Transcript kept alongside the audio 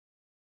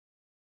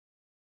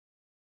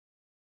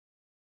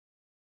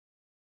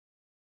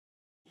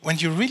when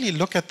you really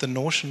look at the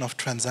notion of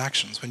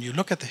transactions, when you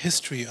look at the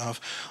history of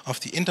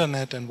the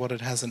internet and what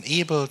it has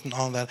enabled and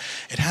all that,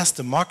 it has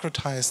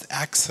democratized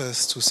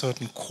access to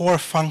certain core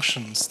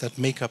functions that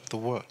make up the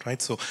world,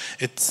 right? So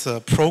it's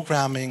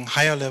programming,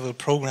 higher level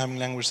programming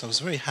language. I was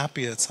very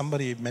happy that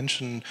somebody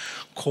mentioned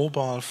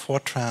COBOL,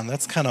 Fortran.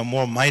 That's kind of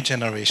more my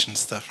generation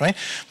stuff, right?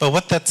 But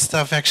what that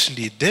stuff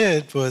actually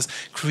did was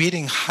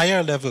creating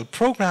higher level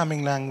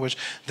programming language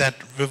that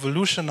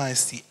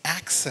revolutionized the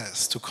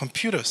access to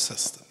computer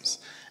systems.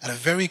 At a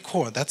very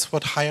core, that's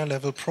what higher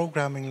level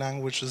programming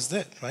languages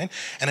did, right?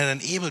 And it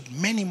enabled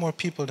many more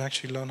people to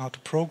actually learn how to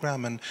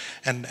program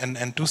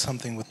and do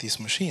something with these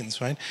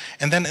machines, right?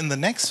 And then in the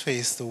next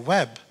phase, the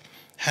web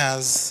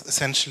has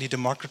essentially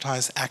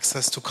democratized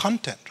access to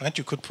content, right?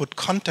 You could put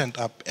content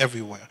up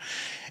everywhere.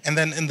 And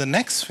then in the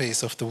next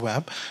phase of the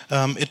web,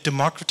 it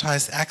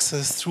democratized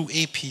access through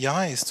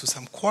APIs to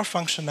some core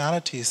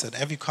functionalities that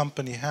every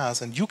company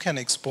has, and you can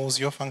expose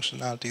your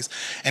functionalities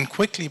and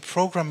quickly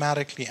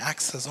programmatically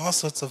access all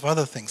sorts of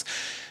other things.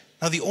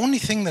 Now, the only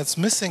thing that's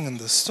missing in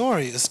the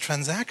story is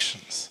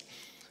transactions,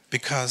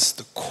 because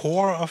the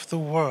core of the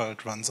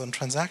world runs on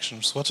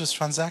transactions. What is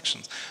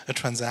transactions? A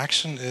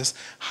transaction is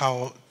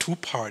how two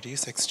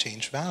parties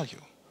exchange value,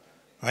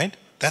 right?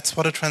 That's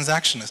what a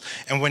transaction is.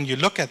 And when you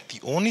look at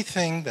the only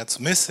thing that's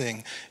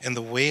missing in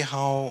the way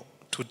how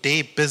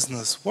today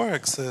business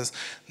works is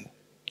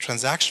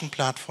transaction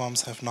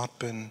platforms have not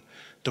been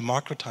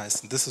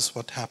democratized. And this is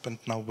what happened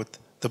now with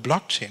the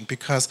blockchain,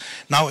 because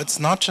now it's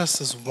not just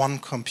this one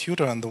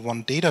computer and the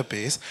one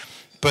database,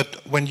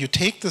 but when you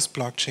take this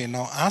blockchain,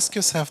 now ask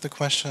yourself the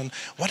question,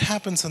 what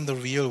happens in the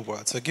real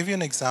world? So I'll give you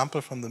an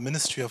example from the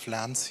Ministry of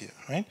Lands here,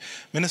 right?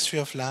 Ministry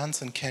of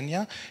Lands in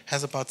Kenya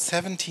has about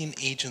 17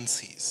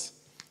 agencies.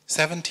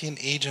 17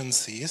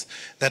 agencies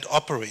that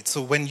operate. So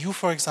when you,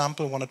 for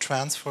example, want to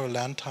transfer a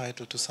land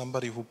title to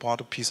somebody who bought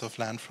a piece of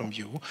land from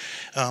you,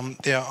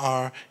 there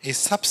are a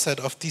subset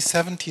of these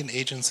 17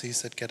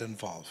 agencies that get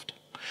involved.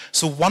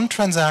 So one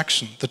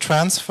transaction, the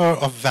transfer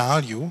of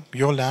value,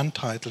 your land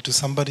title, to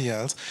somebody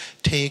else,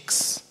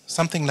 takes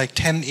something like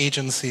 10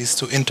 agencies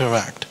to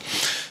interact.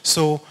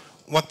 So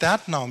what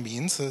that now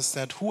means is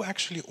that who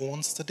actually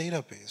owns the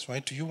database,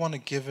 right? Do you want to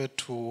give it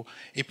to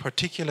a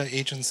particular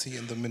agency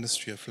in the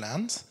Ministry of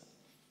Lands?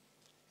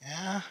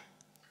 Yeah.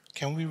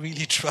 Can we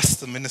really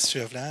trust the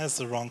Ministry of Lands? That's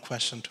the wrong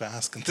question to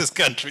ask in this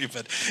country,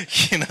 but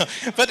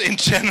but in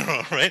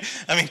general, right?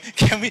 I mean,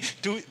 can we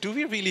do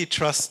we really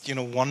trust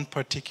one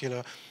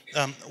particular?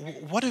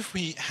 What if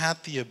we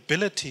had the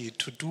ability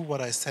to do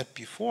what I said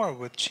before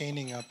with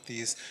chaining up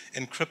these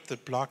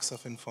encrypted blocks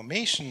of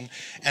information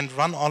and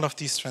run all of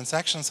these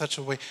transactions in such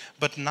a way,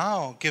 but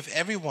now give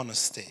everyone a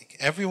stake.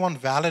 Everyone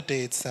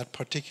validates that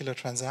particular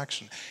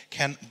transaction.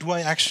 Do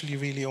I actually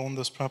really own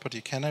this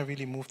property? Can I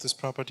really move this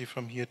property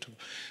from here to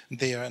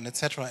there, and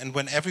etc.? And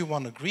when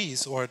everyone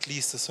agrees, or at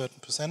least a certain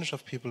percentage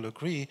of people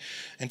agree,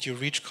 and you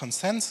reach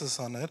consensus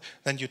on it,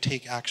 then you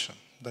take action.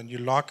 Then you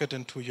lock it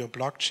into your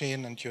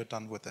blockchain and you're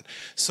done with it.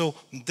 So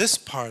this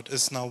part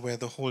is now where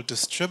the whole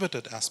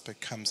distributed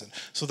aspect comes in.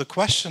 So the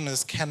question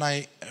is, can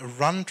I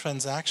run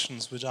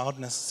transactions without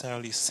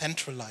necessarily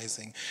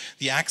centralizing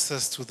the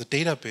access to the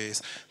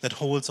database that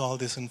holds all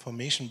this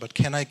information, but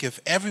can I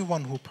give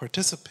everyone who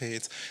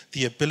participates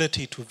the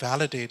ability to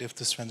validate if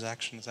this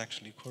transaction is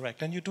actually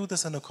correct? And you do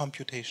this in a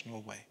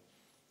computational way,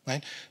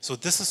 right? So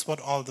this is what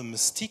all the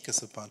mystique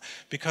is about,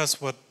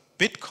 because what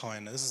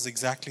Bitcoin is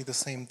exactly the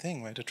same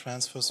thing, right? It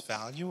transfers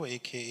value,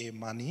 aka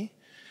money,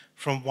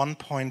 from one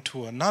point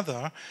to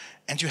another,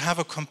 and you have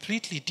a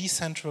completely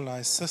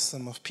decentralized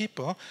system of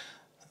people,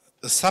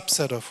 a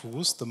subset of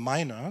whose, the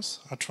miners,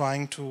 are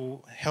trying to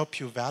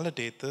help you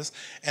validate this,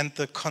 and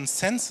the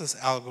consensus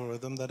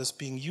algorithm that is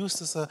being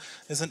used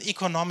is an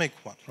economic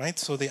one, right?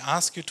 So they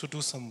ask you to do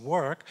some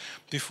work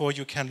before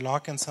you can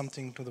lock in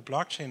something to the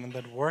blockchain, and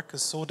that work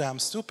is so damn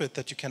stupid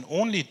that you can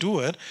only do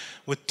it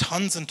with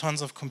tons and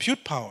tons of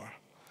compute power,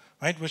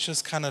 right? Which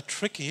is kind of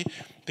tricky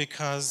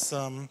because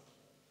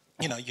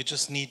you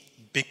just need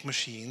big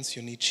machines,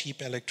 you need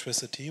cheap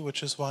electricity,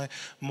 which is why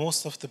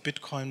most of the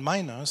Bitcoin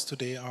miners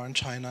today are in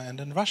China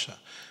and in Russia,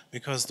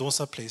 because those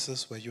are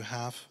places where you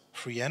have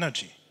free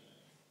energy,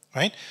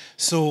 right?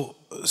 So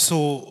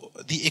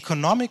the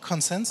economic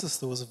consensus,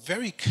 though, is a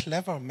very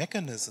clever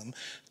mechanism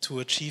to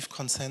achieve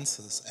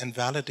consensus and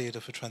validate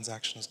if a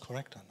transaction is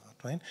correct or not,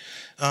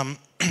 right?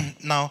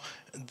 Now,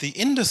 the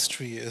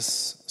industry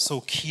is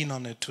so keen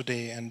on it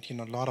today, and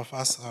a lot of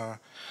us are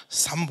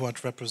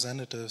somewhat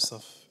representatives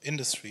of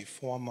industry,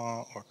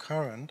 former or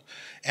current,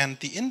 and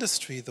the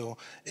industry, though,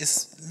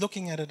 is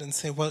looking at it and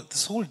say, well,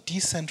 this whole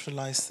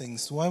decentralized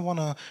things, do I want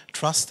to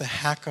trust a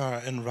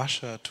hacker in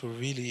Russia to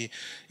really,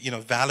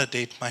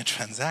 validate my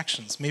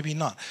transactions? Maybe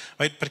not,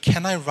 right? But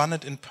can I run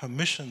it in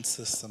permission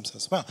systems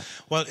as well?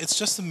 Well, it's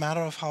just a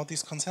matter of how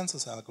these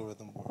consensus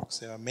algorithm works.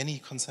 There are many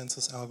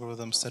consensus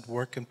algorithms that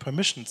work in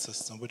permission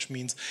system, which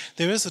means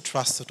there is a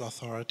trusted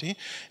authority,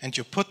 and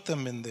you put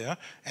them in there,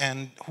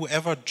 and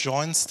whoever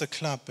joins the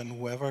club and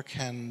whoever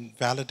can can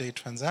validate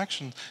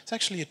transactions, it's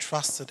actually a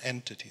trusted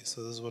entity.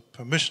 So this is what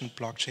permissioned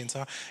blockchains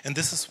are, and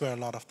this is where a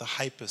lot of the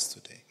hype is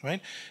today,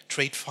 right?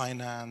 Trade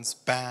finance,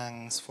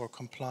 banks for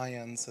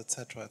compliance,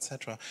 etc.,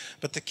 etc.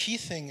 But the key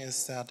thing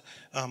is that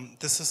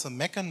this is a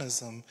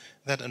mechanism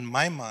that, in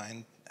my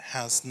mind,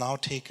 has now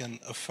taken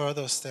a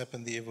further step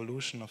in the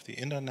evolution of the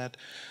internet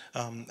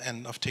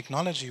and of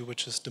technology,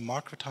 which is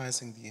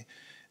democratizing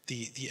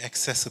the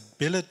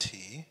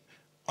accessibility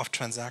of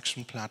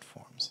transaction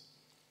platforms.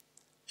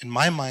 In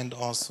my mind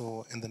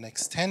also, in the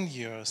next 10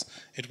 years,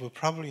 it will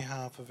probably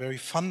have a very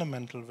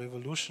fundamental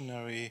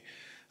revolutionary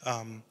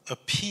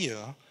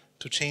appeal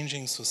to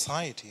changing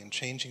society and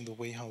changing the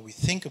way how we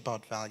think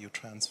about value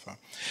transfer.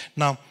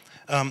 Now,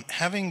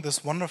 having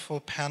this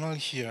wonderful panel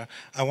here,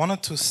 I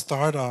wanted to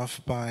start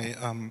off by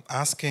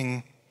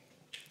asking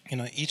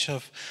each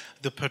of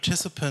the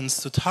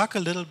participants to talk a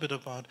little bit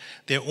about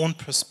their own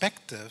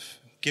perspective,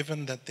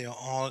 given that they're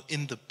all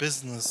in the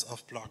business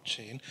of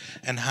blockchain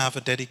and have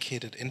a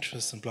dedicated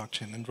interest in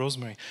blockchain. And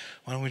Rosemary,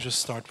 why don't we just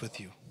start with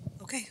you?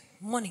 Okay,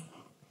 morning.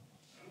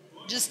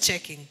 Just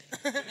checking.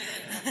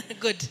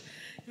 Good.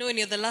 When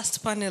you're the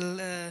last panel,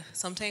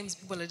 sometimes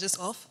people are just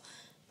off,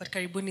 but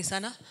karibuni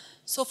sana.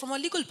 So from a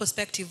legal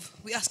perspective,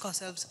 we ask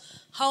ourselves,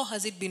 how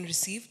has it been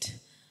received?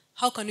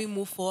 How can we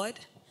move forward?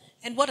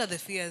 And what are the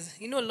fears?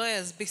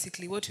 Lawyers,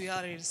 basically, what we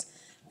are is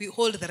we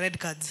hold the red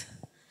cards.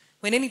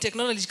 When any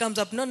technology comes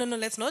up, no,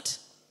 let's not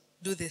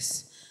do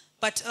this.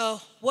 But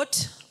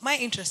what my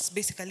interest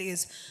basically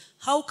is,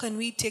 how can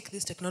we take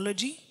this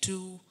technology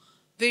to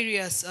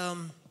various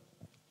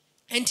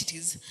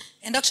entities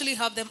and actually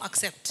have them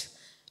accept?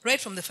 Right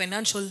from the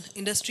financial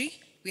industry,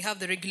 we have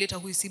the regulator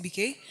who is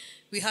CBK.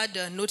 We had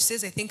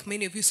notices, I think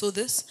many of you saw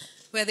this,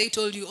 where they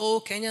told you,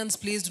 oh, Kenyans,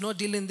 please do not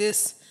deal in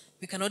this.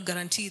 We cannot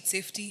guarantee its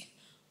safety.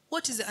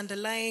 What is the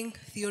underlying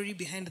theory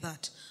behind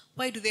that?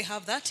 Why do they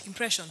have that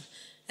impression?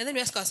 And then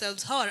we ask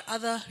ourselves, how are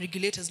other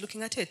regulators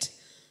looking at it?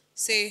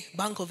 Say,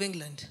 Bank of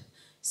England,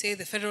 say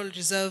the Federal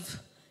Reserve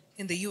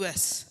in the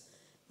US.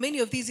 Many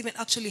of these even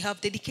actually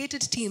have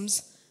dedicated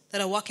teams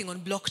that are working on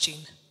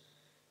blockchain.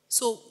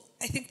 So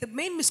I think the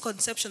main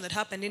misconception that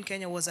happened in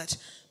Kenya was that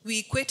we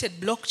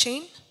equated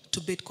blockchain to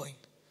Bitcoin.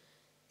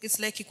 It's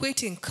like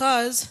equating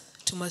cars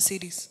to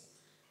Mercedes.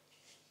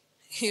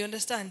 You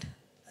understand?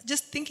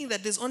 Just thinking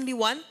that there's only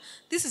one,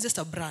 this is just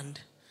a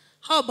brand.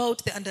 How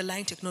about the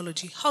underlying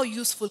technology? How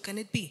useful can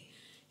it be?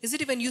 Is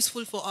it even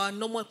useful for our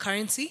normal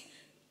currency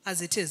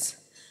as it is?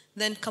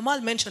 Then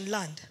Kamal mentioned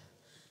land.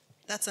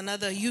 That's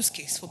another use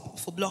case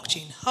for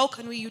blockchain. How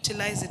can we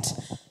utilize it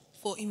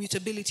for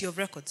immutability of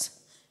records?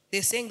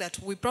 They're saying that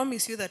we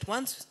promise you that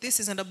once this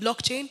is under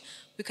blockchain,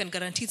 we can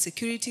guarantee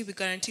security,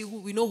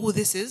 we know who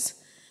this is.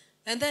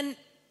 And then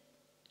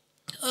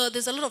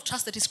there's a lot of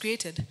trust that is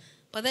created.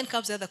 But then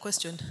comes the other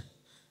question.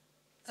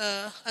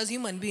 As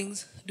human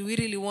beings, do we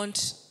really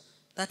want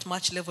that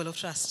much level of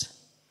trust?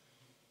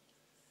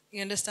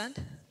 You understand?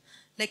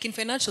 Like in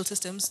financial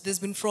systems, there's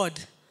been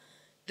fraud.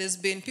 There's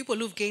been people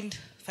who've gained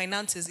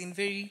finances in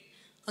very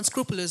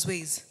unscrupulous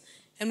ways.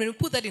 And when we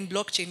put that in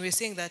blockchain, we're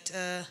saying that,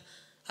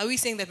 are we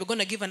saying that we're going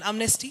to give an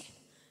amnesty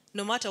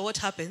no matter what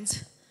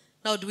happens?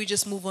 Now do we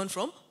just move on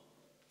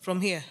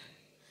from here?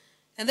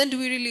 And then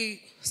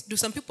do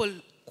some people,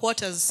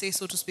 quarters say,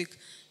 so to speak,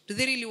 do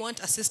they really want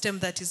a system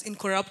that is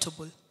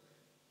incorruptible?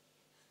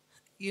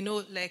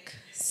 Like,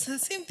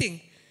 same thing.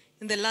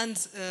 In the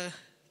lands,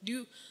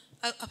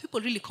 are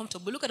people really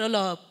comfortable? Look at all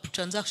our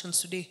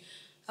transactions today.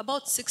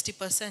 About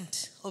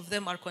 60% of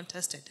them are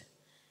contested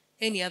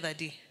any other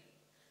day.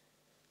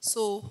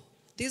 So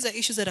these are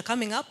issues that are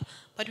coming up,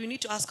 but we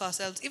need to ask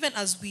ourselves, even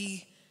as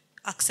we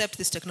accept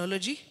this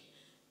technology,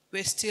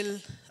 we're still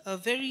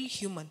very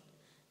human.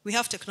 We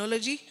have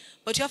technology,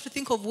 but you have to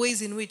think of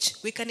ways in which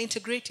we can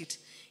integrate it.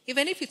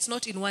 Even if it's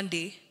not in one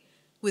day,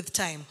 with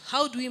time.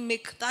 How do we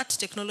make that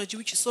technology,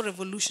 which is so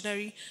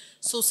revolutionary,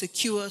 so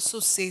secure, so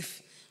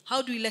safe,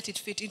 how do we let it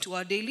fit into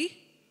our daily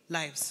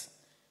lives?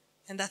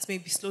 And that's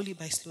maybe slowly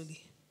by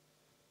slowly.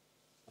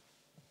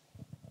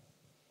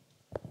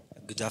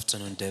 Good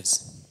afternoon,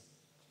 devs.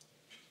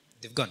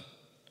 They've gone.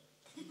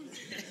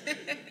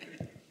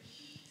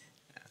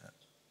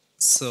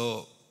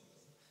 So,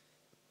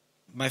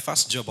 my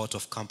first job out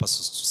of campus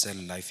was to sell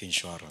life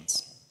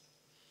insurance.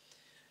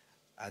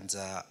 And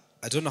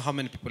I don't know how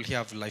many people here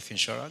have life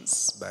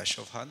insurance, by a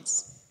show of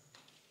hands.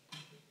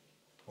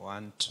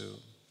 1, 2.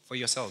 For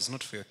yourselves,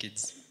 not for your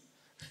kids.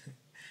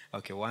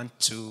 Okay, 1,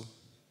 2.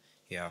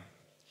 Yeah.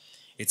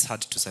 It's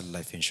hard to sell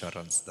life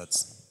insurance.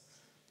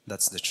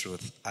 That's the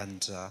truth.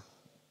 And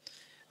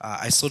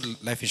I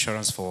sold life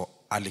insurance for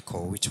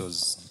Alico,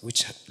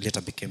 which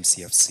later became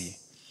CFC.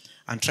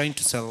 And trying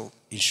to sell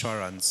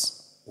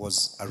insurance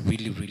was a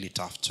really, really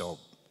tough job.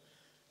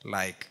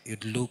 Like,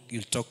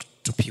 you talk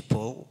to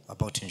people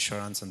about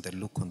insurance and the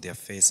look on their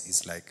face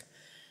is like,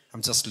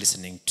 I'm just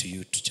listening to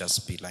you to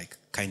just be like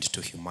kind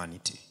to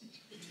humanity.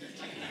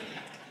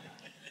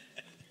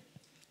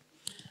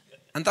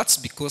 And that's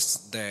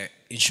because the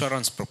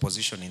insurance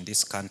proposition in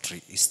this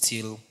country is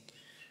still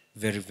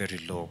very, very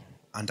low.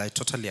 And I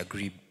totally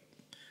agree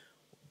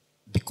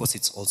because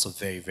it's also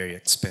very, very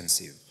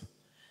expensive.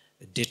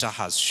 Data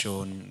has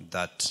shown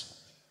that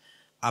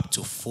up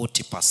to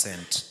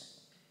 40%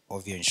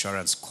 of your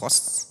insurance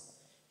costs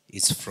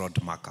is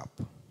fraud markup.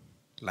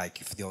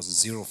 Like if there was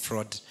zero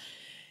fraud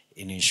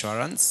in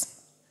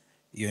insurance,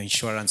 your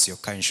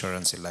car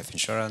insurance, your life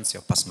insurance,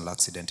 your personal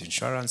accident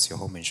insurance, your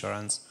home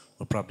insurance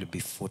will probably be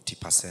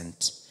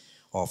 40%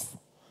 off.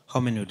 How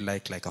many would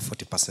like a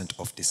 40%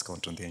 off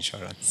discount on the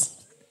insurance?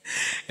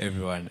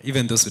 Everyone,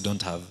 even those who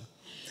don't have.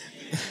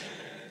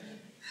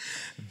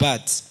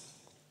 But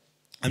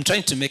I'm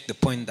trying to make the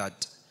point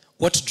that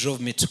what drove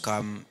me to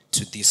come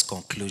to this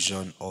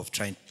conclusion of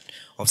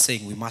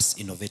saying we must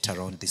innovate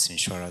around this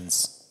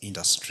insurance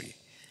industry.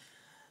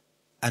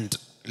 And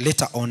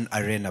later on,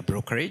 I ran a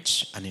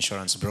brokerage, an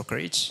insurance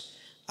brokerage,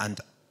 and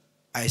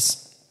I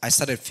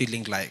started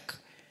feeling like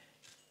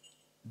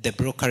the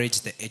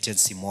brokerage, the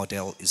agency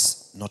model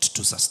is not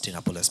too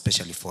sustainable,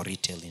 especially for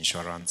retail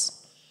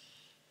insurance.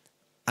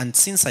 And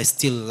since I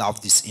still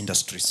love this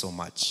industry so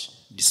much,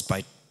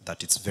 despite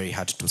that it's very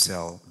hard to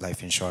sell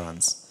life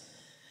insurance,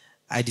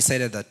 I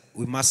decided that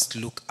we must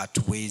look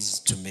at ways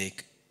to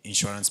make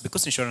insurance,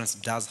 because insurance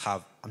does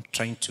have, I'm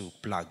trying to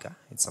plug,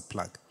 it's a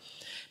plug.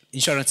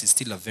 Insurance is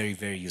still a very,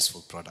 very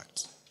useful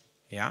product.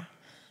 Yeah?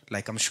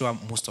 Like I'm sure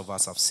most of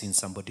us have seen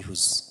somebody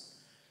whose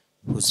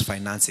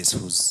finances,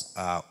 whose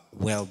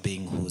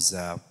well-being, whose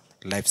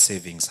life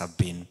savings have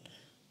been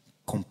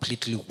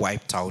completely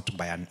wiped out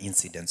by an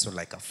incident. So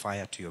like a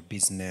fire to your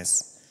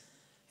business,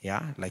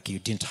 yeah? Like you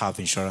didn't have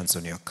insurance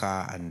on your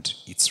car and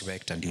it's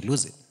wrecked and you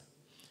lose it.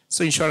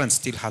 So insurance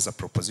still has a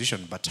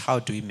proposition, but how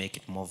do we make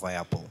it more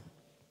viable?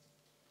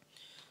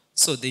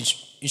 So the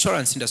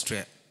insurance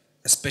industry,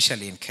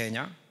 especially in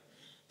Kenya,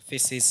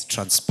 faces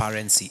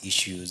transparency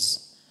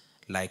issues.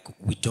 Like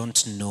we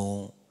don't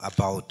know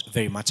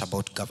very much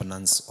about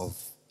governance of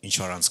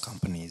insurance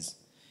companies.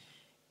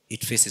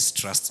 It faces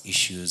trust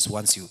issues.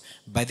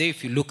 By the way,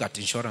 if you look at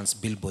insurance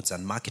billboards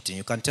and marketing,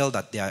 you can tell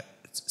that they are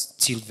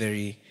still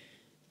very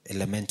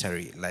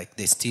elementary. Like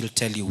they still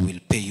tell you we'll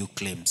pay you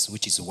claims,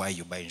 which is why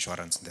you buy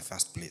insurance in the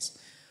first place.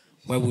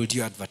 Why would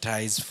you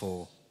advertise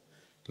for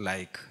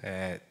like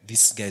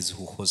these guys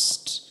who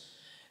host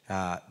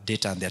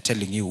data and they're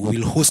telling you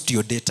we'll host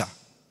your data?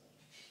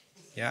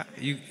 Yeah,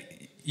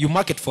 you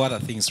market for other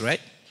things,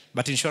 right?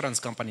 But insurance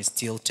companies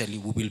still tell you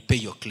we will pay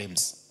your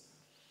claims.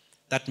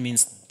 That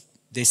means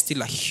there's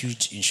still a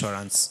huge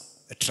insurance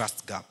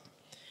trust gap.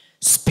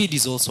 Speed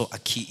is also a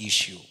key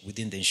issue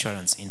within the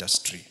insurance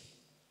industry.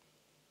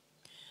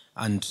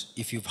 And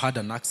if you've had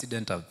an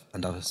accident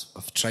and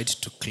I've tried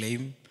to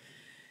claim,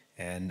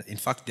 and in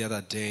fact the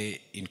other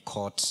day in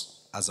court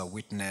as a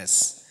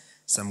witness,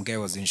 some guy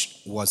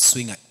was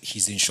suing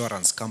his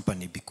insurance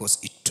company because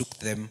it took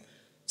them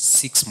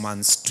 6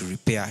 months to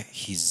repair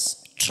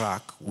his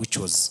truck, which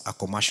was a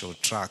commercial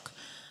truck,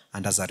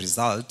 and as a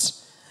result,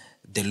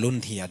 the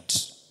loan he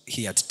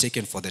had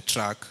taken for the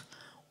truck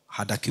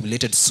had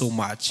accumulated so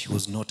much he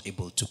was not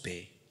able to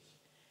pay.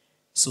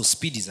 So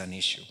speed is an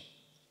issue.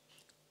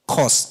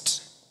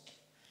 Cost,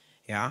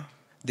 yeah.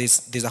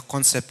 There's a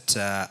concept,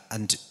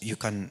 and you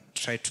can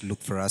try to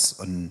look for us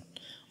on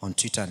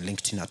Twitter and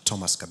LinkedIn at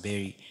Thomas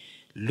Kaberi.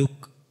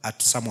 Look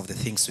at some of the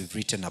things we've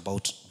written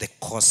about the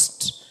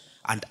cost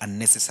and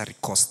unnecessary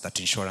cost that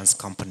insurance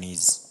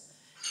companies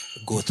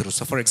go through.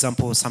 So for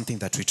example, something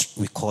that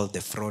we call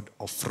the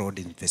fraud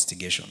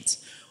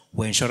investigations,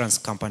 where insurance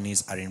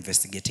companies are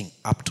investigating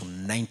up to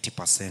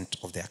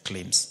 90% of their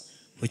claims,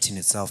 which in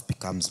itself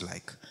becomes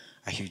like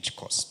a huge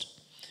cost.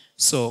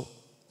 So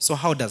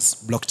how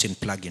does blockchain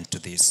plug into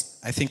this?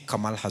 I think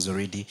Kamal has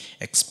already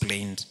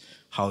explained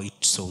how it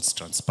shows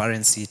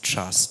transparency,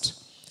 trust.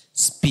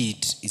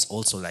 Speed is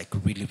also like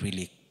really,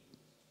 really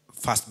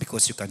fast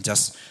because you can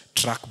just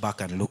track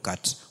back and look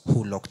at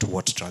who locked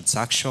what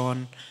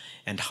transaction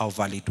and how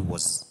valid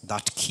was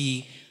that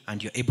key,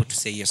 and you're able to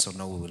say yes or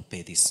no, we will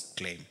pay this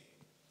claim.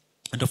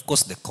 And of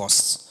course the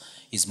cost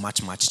is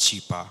much, much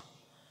cheaper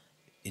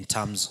in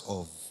terms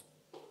of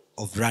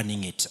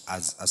running it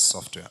as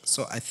software.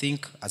 So I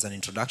think as an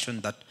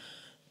introduction that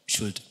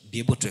should be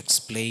able to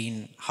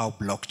explain how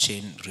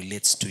blockchain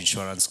relates to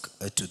insurance,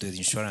 to the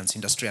insurance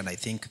industry, and I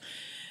think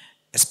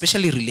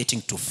especially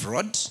relating to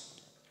fraud,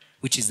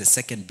 which is the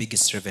second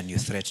biggest revenue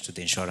threat to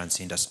the insurance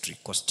industry,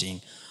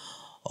 costing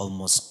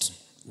almost,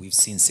 we've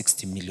seen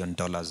 $60 million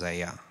a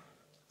year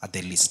at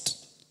the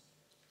least.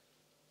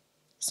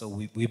 So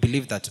we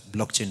believe that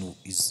blockchain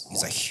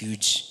is a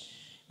huge,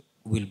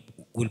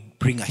 will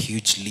bring a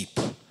huge leap.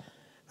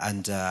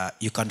 And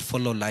you can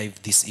follow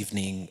live this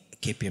evening.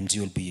 KPMG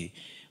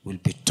will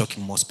be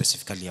talking more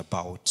specifically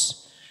about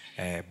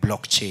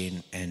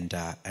blockchain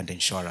and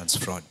insurance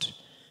fraud.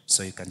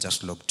 So you can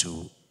just log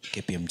to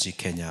KPMG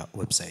Kenya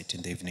website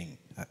in the evening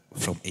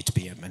from 8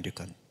 p.m. and you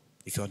can,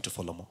 if you want to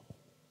follow more.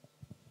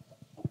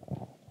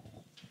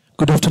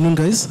 Good afternoon,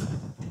 guys.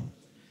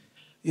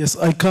 Yes,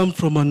 I come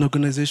from an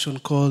organization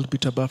called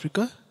BitHub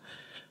Africa,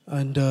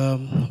 and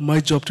my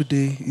job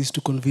today is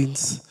to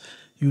convince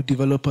you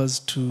developers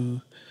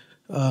to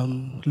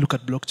look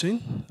at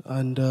blockchain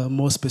and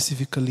more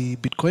specifically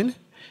Bitcoin.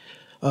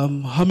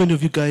 How many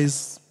of you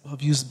guys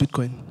have used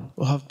Bitcoin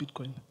or have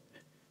Bitcoin,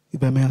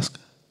 if I may ask?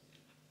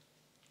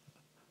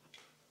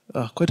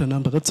 Quite a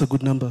number. That's a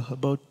good number,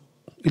 about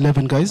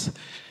 11 guys.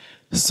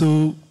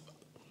 So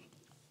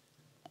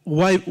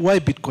why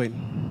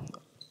Bitcoin?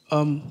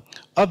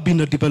 I've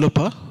been a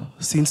developer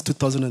since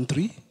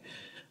 2003.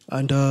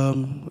 And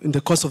in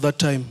the course of that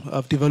time,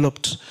 I've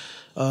developed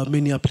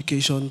many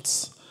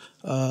applications,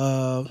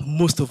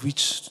 most of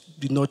which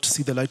did not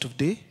see the light of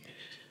day.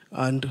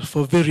 And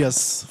for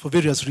various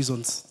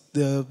reasons,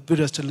 there are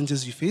various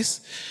challenges you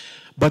face.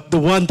 But the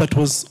one that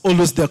was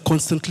always there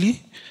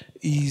constantly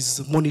is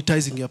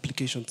monetizing your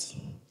applications.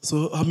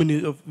 So how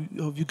many of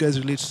you guys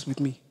relate with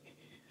me?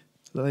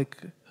 Like,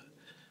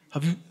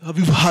 have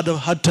you had a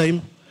hard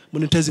time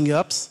monetizing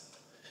your apps?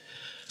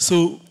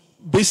 So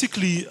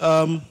basically,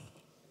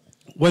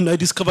 when I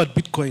discovered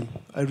Bitcoin,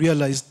 I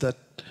realized that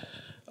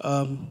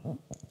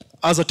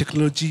as a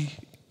technology,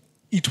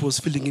 it was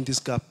filling in this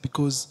gap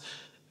because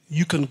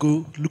you can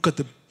go look at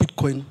the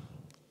Bitcoin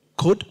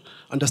code,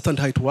 understand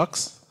how it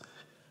works,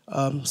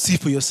 see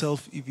for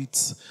yourself if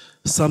it's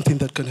something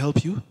that can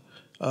help you,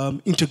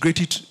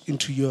 integrate it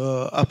into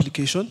your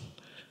application,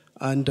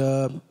 and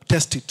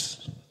test it,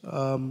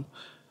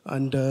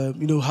 and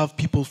have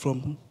people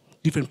from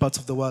different parts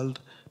of the world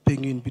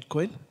paying you in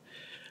Bitcoin.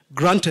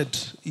 Granted,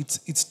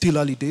 it's still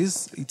early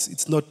days.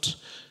 It's not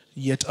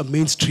yet a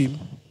mainstream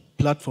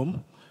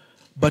platform,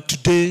 but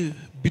today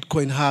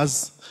Bitcoin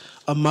has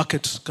a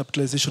market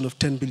capitalization of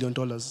 $10 billion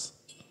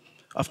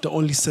after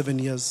only 7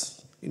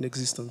 years in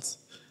existence,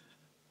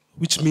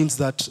 which means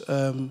that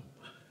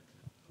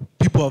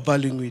people are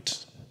valuing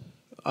it.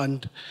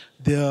 And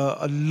there are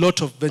a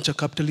lot of venture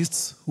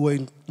capitalists who are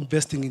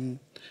investing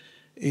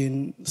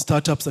in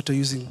startups that are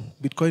using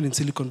Bitcoin in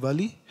Silicon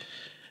Valley.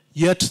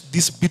 Yet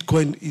this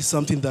Bitcoin is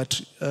something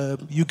that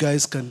you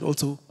guys can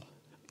also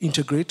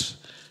integrate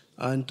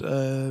and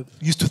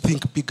used to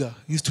think bigger,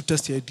 used to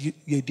test your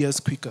ideas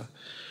quicker.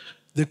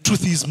 The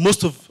truth is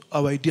most of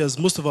our ideas,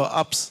 most of our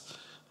apps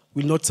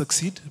will not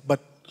succeed, but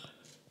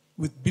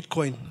with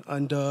Bitcoin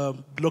and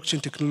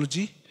blockchain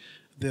technology,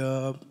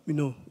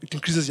 it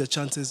increases your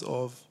chances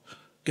of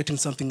getting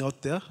something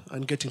out there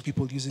and getting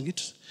people using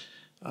it.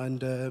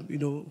 And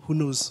who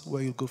knows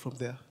where you'll go from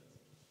there.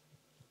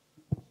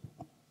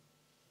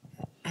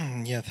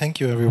 Yeah, thank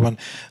you, everyone.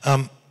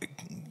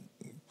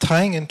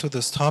 Tying into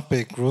this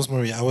topic,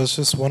 Rosemary, I was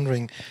just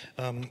wondering,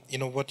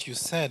 what you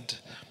said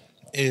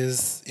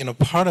is,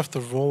 part of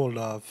the role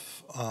of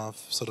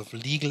sort of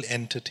legal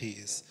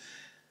entities.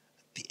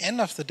 The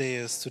end of the day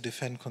is to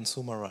defend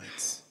consumer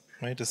rights,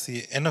 right?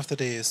 The end of the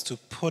day is to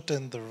put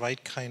in the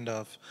right kind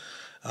of,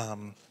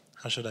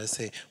 how should I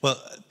say? Well,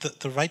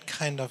 the right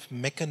kind of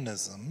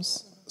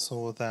mechanisms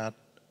so that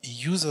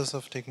users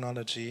of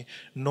technology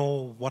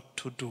know what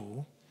to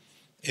do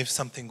if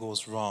something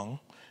goes wrong,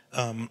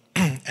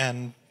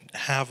 and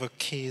have a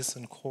case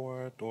in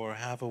court or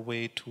have a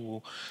way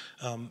to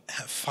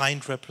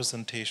find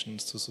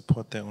representations to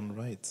support their own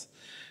rights.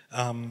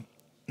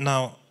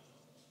 Now,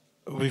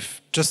 we've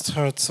just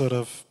heard sort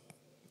of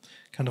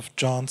kind of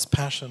John's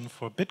passion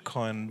for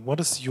Bitcoin. What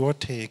is your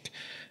take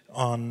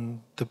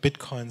on the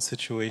Bitcoin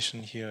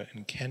situation here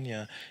in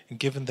Kenya? And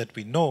given that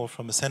we know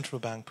from a central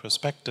bank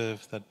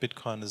perspective that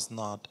Bitcoin is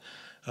not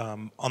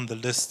on the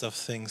list of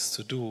things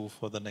to do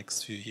for the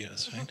next few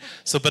years, right?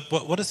 So, but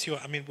what is your,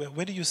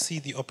 where do you see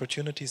the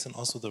opportunities and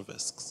also the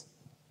risks?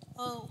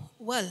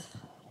 Well,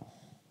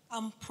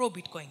 I'm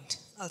pro-Bitcoin.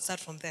 I'll start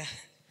from there.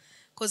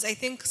 Because I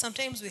think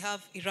sometimes we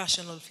have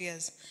irrational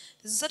fears.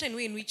 There's a certain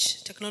way in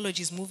which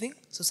technology is moving,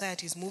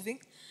 society is moving.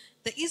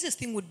 The easiest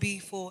thing would be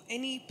for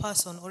any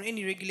person or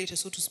any regulator,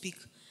 so to speak,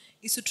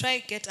 is to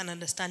try get an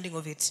understanding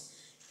of it.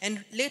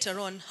 And later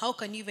on, how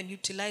can you even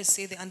utilize,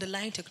 say, the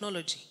underlying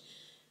technology?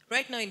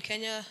 Right now in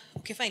Kenya,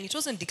 okay, fine, it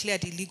wasn't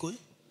declared illegal.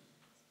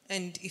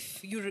 And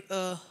if you,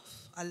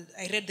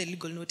 I read the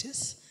legal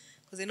notice,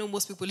 because I know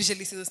most people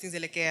usually see those things,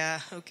 they're like,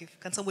 yeah, okay,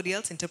 can somebody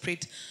else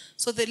interpret?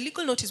 So the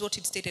legal notice, what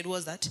it stated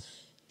was that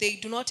they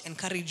do not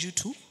encourage you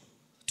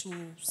to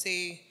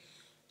say,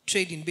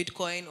 trade in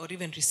Bitcoin or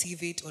even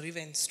receive it or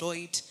even store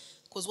it.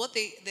 Because what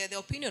their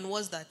opinion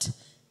was that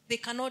they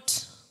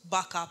cannot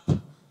back up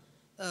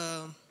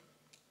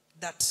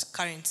that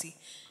currency.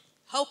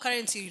 How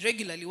currency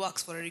regularly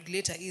works for a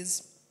regulator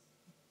is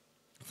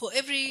for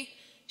every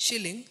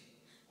shilling,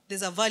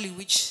 there's a value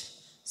which,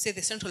 say,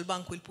 the central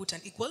bank will put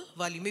an equal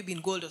value, maybe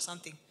in gold or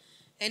something.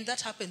 And that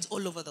happens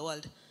all over the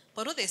world.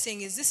 But what they're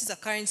saying is this is a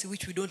currency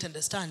which we don't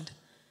understand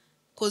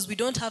because we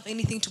don't have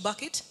anything to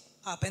back it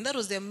up. And that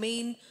was their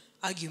main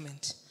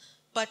argument.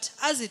 But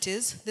as it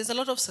is, there's a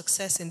lot of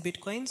success in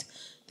Bitcoins.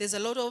 There's a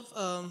lot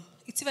of,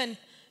 it's even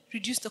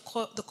reduced the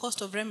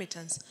cost of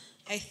remittance,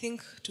 I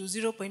think, to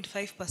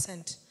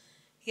 0.5%.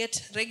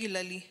 Yet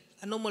regularly,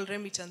 a normal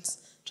remittance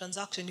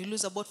transaction, you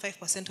lose about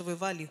 5% of a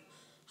value.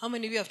 How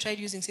many of you have tried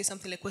using, say,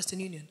 something like Western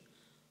Union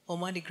or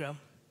MoneyGram?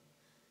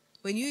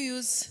 When you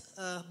use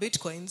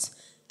Bitcoins,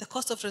 the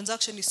cost of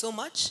transaction is so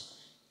much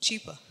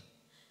cheaper.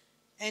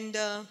 And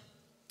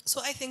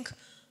so I think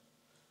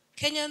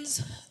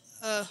Kenyans,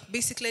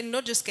 basically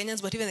not just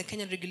Kenyans, but even the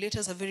Kenyan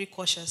regulators are very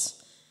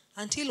cautious.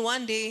 Until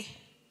one day,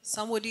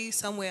 somebody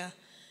somewhere,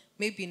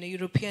 maybe in a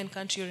European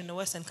country or in a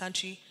Western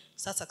country,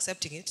 starts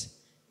accepting it,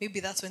 maybe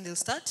that's when they'll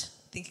start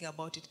thinking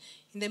about it.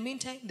 In the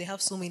meantime, they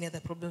have so many other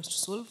problems to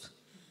solve.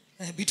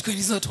 Bitcoin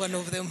is not one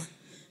of them.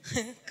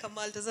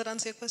 Kamal, does that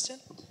answer your question?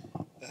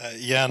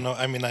 Yeah, no,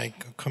 I mean, I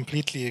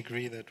completely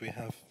agree that we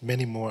have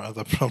many more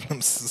other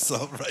problems to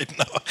solve right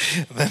now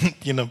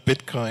than,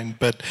 Bitcoin.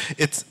 But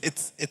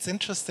it's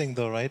interesting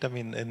though, right? I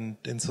mean,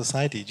 in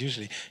society,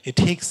 usually it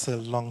takes a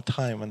long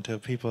time until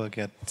people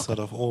get sort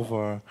of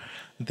over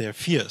their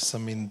fears. I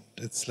mean,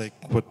 it's like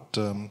what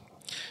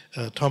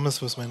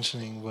Thomas was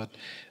mentioning, but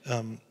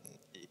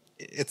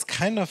it's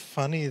kind of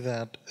funny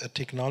that a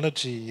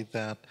technology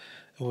that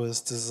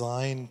was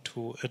designed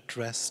to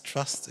address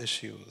trust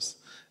issues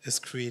is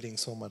creating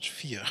so much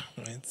fear,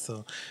 right?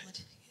 So,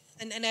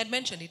 and I had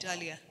mentioned it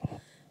earlier.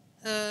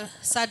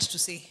 Sad to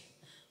say,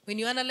 when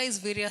you analyze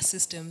various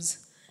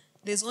systems,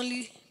 there's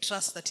only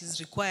trust that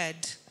is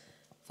required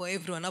for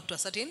everyone up to a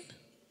certain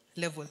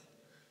level.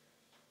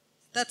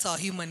 That's our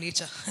human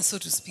nature, so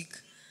to speak.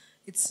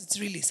 It's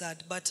really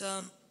sad. But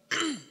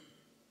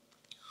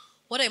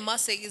what I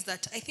must say is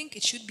that I think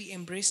it should be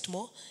embraced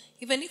more,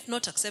 even if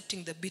not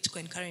accepting the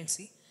Bitcoin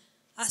currency,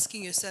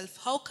 asking yourself,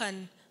 how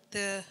can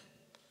the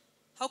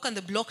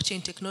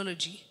blockchain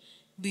technology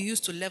be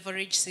used to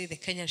leverage, say, the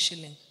Kenyan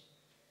shilling?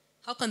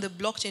 How can the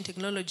blockchain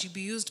technology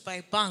be used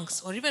by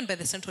banks or even by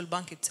the central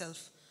bank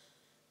itself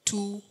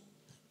to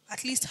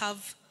at least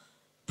have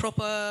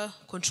proper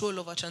control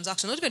over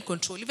transactions, not even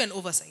control, even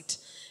oversight?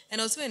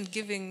 And I was even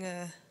giving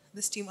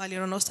this team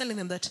earlier on, I was telling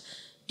them that,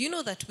 do you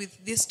know that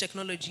with this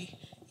technology,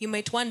 you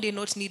might one day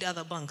not need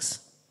other banks?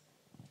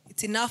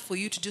 It's enough for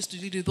you to just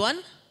deal with one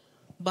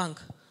bank.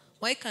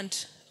 Why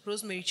can't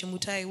Rosemary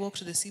Chemutai walk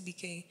to the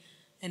CBK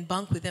and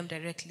bank with them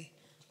directly?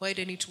 Why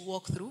do I need to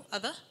walk through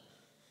other?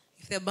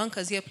 If there are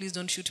bankers here, please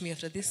don't shoot me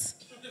after this.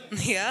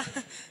 Yeah.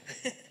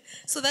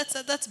 So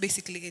that's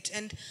basically it.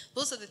 And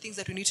those are the things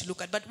that we need to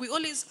look at. But we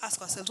always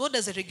ask ourselves, what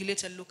does a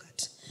regulator look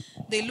at?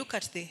 They look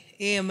at the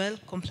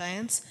AML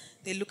compliance.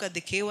 They look at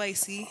the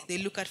KYC. They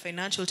look at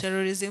financial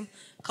terrorism,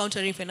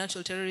 countering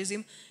financial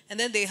terrorism. And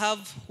then they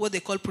have what they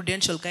call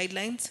prudential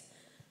guidelines.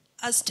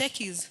 As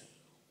techies,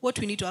 what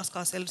we need to ask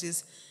ourselves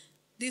is,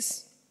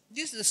 this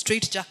is a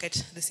straight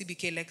jacket the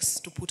CBK likes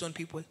to put on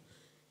people.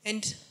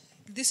 And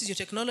this is your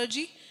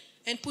technology,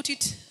 and put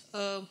it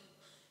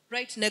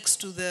right next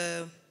to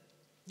the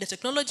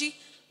technology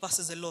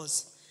versus the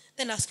laws.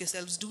 Then ask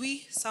yourselves, do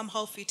we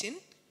somehow fit in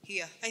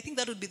here? I think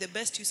that would be the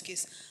best use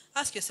case.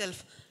 Ask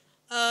yourself,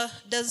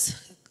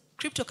 does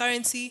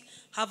cryptocurrency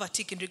have a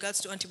tick in regards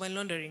to anti-money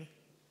laundering?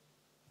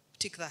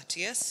 Tick that,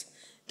 yes.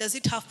 Does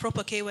it have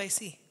proper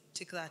KYC?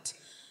 Tick that.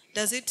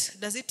 Does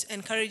it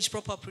encourage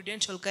proper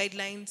prudential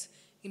guidelines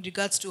in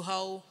regards to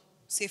how,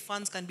 say,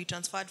 funds can be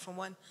transferred from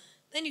one?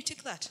 Then you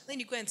tick that. Then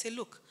you go and say,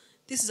 look,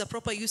 this is a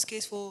proper use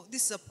case for,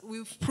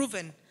 we've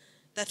proven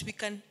that we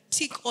can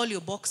tick all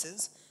your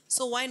boxes,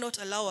 so why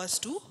not allow us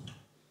to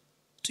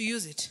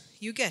use it?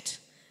 You get.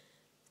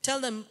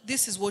 Tell them,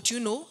 this is what you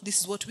know, this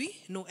is what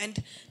we know.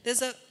 And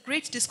there's a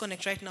great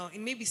disconnect right now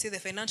in maybe, say, the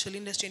financial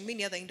industry and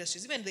many other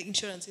industries, even the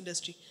insurance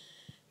industry,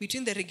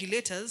 between the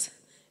regulators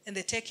and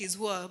the techies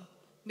who are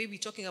maybe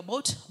talking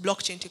about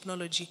blockchain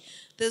technology.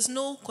 There's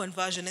no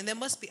conversion, and there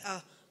must be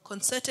a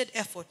concerted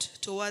effort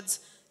towards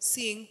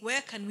seeing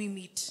where can we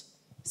meet,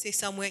 say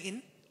somewhere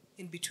in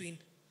between.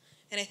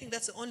 And I think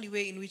that's the only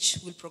way in which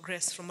we'll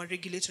progress from a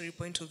regulatory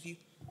point of view.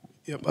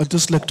 Yeah, I'd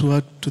just like to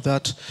add to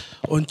that.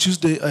 On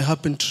Tuesday, I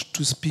happened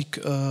to speak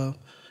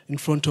in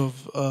front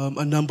of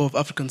a number of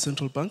African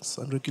central banks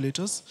and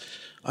regulators.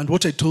 And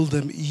what I told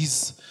them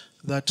is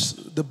that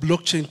the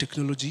blockchain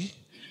technology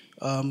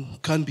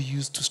can be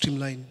used to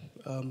streamline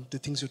the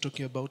things you're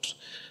talking about,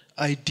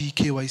 ID,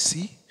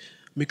 KYC,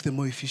 make them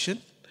more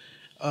efficient.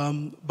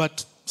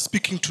 But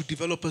speaking to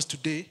developers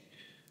today,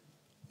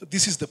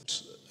 this is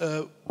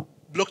the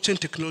blockchain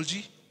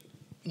technology,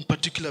 in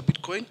particular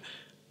Bitcoin,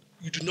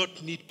 you do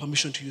not need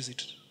permission to use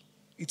it.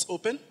 It's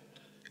open,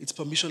 it's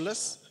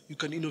permissionless, you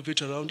can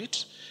innovate around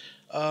it.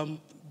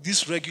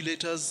 These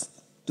regulators,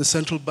 the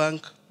central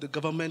bank, the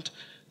government,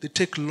 they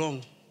take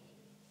long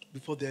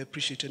before they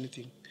appreciate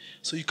anything.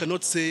 So you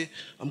cannot say,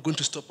 I'm going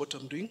to stop what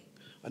I'm doing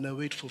and I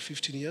wait for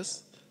 15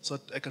 years so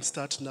that I can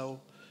start now,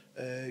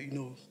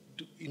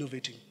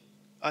 innovating.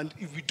 And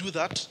if we do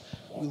that,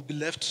 we'll be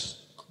left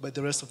by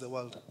the rest of the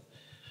world.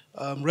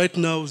 Right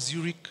now,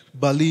 Zurich,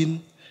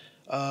 Berlin,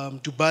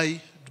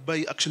 Dubai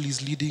actually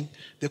is leading.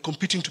 They're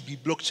competing to be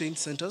blockchain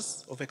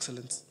centers of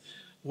excellence.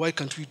 Why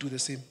can't we do the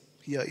same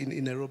here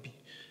in Nairobi?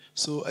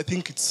 So I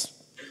think this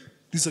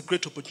is a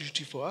great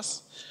opportunity for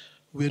us.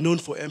 We're known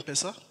for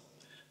M-Pesa.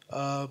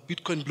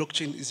 Bitcoin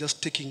blockchain is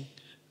just taking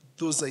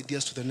those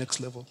ideas to the next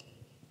level.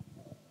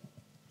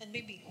 And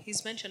maybe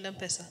he's mentioned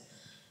M-Pesa.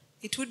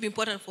 It would be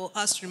important for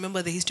us to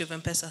remember the history of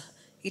M-Pesa.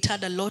 It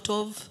had a lot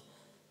of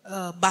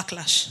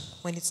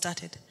backlash when it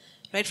started.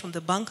 right from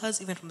the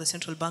bankers, even from the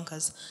central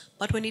bankers.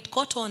 But when it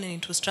caught on and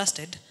it was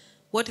trusted,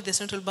 what did the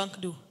central bank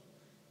do?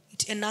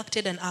 It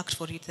enacted an act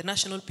for it, the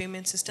National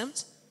Payment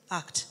Systems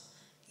Act.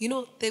 You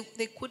know,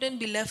 they couldn't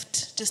be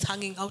left just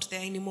hanging out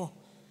there anymore.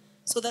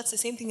 So that's the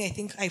same thing I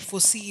think I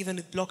foresee even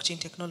with blockchain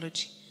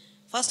technology.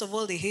 First of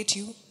all, they hate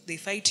you, they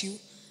fight you,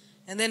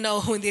 and then now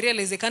when they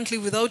realize they can't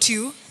live without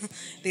you,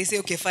 they say,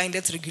 okay, fine,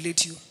 let's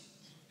regulate you.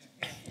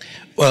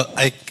 Well,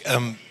 I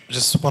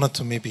just wanted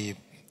to maybe,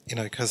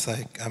 because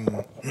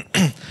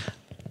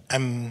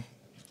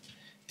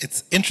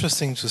it's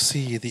interesting to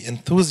see the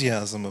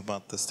enthusiasm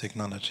about this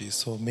technology,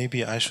 so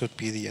maybe I should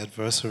be the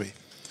adversary.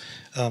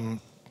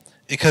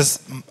 Because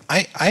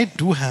I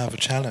do have a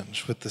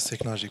challenge with this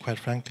technology, quite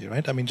frankly,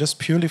 right? I mean, just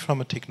purely from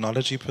a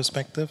technology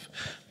perspective,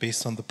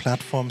 based on the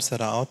platforms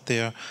that are out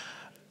there,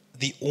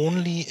 the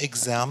only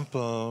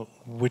example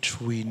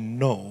which we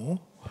know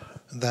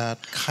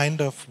that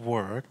kind of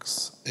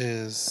works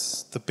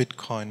is the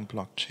Bitcoin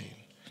blockchain.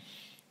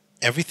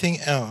 Everything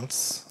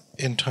else,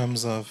 in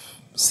terms of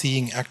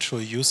seeing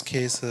actual use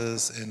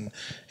cases in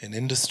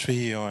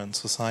industry or in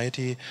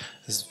society,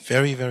 is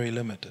very, very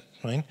limited,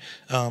 right?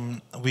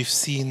 We've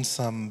seen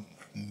some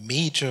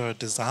major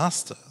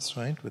disasters,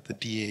 right, with the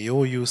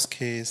DAO use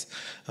case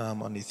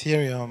on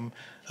Ethereum,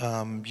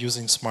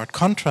 using smart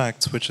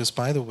contracts, which is,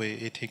 by the way,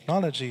 a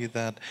technology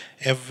that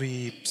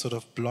every sort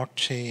of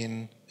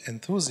blockchain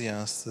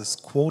enthusiast is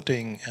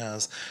quoting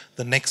as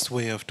the next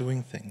way of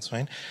doing things,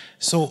 right?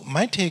 So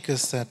my take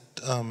is that,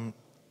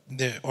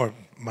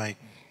 my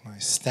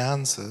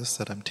stance is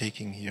that I'm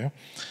taking here,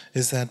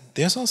 is that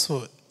there's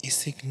also a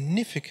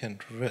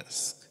significant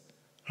risk,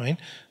 right?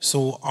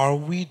 So are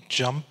we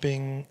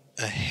jumping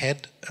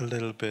ahead a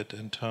little bit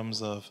in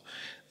terms of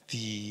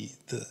the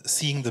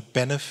seeing the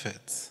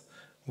benefits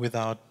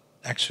without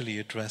actually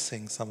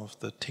addressing some of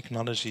the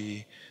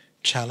technology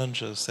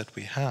challenges that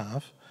we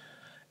have?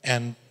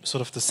 And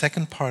sort of the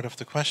second part of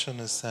the question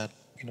is that,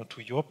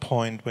 to your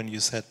point when you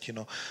said,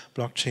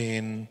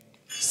 blockchain,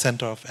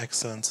 center of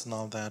excellence and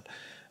all that,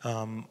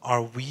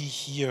 are we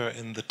here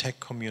in the tech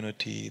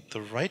community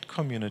the right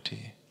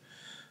community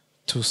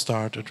to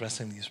start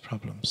addressing these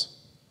problems?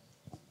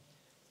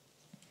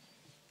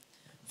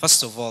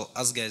 First of all,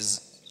 us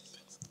guys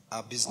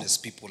are business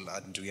people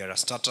and we are a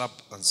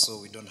startup, and so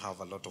we don't have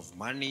a lot of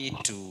money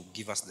to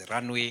give us the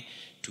runway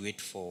to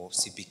wait for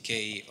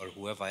CBK or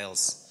whoever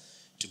else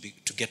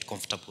to get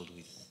comfortable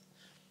with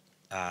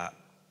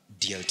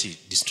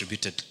DLT,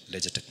 distributed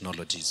ledger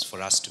technologies, for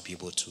us to be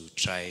able to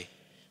try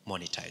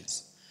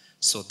monetize.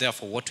 So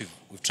therefore, what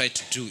we've tried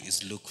to do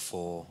is look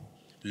for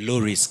low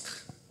risk.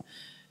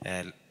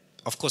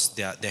 Of course,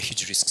 there are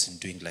huge risks in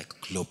doing like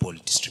global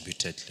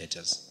distributed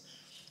ledgers.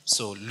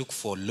 So look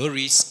for low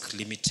risk,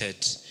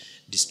 limited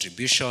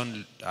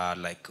distribution,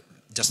 like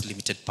just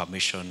limited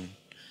permission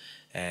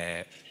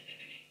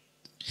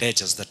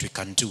ledgers that we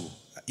can do.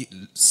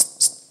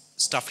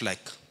 Stuff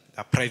like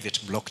a private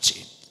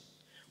blockchain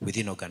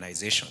within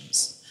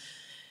organizations.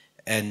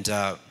 And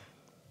I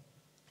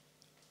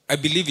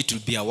believe it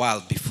will be a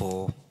while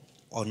before,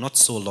 or not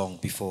so long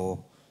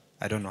before,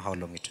 I don't know how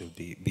long it will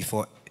be,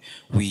 before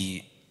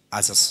we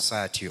as a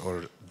society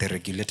or the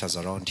regulators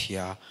around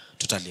here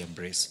totally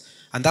embrace.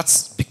 And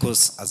that's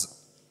because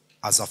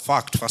as a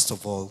fact, first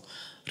of all,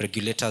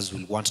 regulators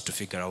will want to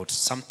figure out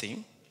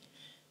something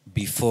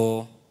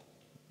before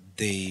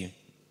they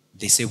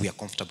say we are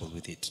comfortable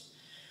with it.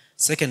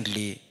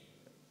 Secondly,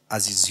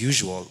 as is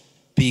usual,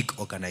 big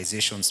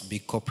organizations,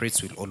 big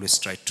corporates will always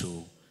try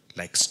to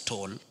like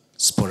stall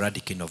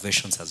sporadic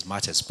innovations as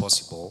much as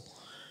possible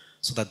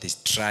so that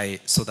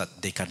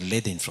they can lay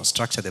the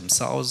infrastructure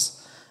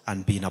themselves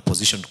and be in a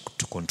position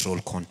to control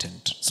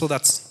content. So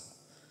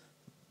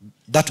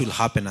that will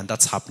happen, and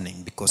that's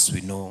happening because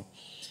we know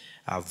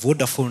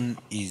Vodafone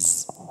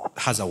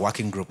has a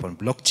working group on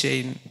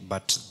blockchain,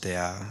 but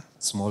their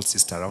small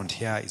sister around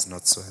here is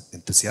not so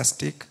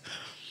enthusiastic.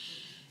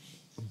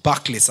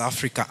 Barclays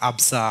Africa,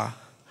 ABSA,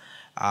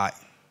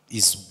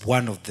 is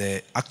one of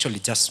the, actually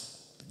just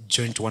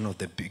joined one of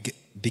the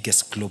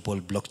biggest global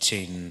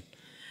blockchain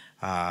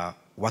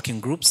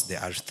working groups.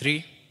 There are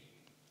 3.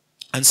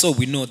 And so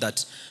we know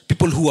that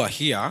people who are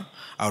here are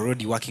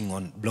already working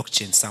on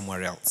blockchain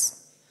somewhere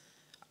else,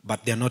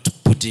 but they're not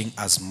putting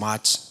as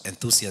much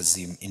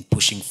enthusiasm in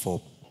pushing for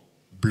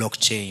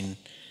blockchain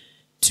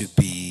to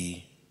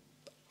be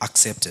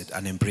accepted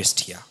and embraced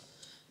here.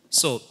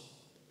 So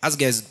as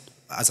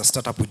a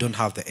startup, we don't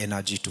have the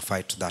energy to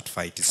fight that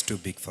fight. It's too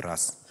big for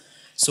us.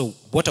 So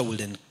what I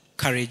would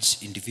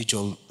encourage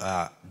individual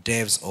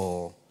devs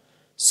or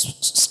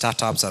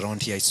startups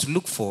around here is to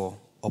look for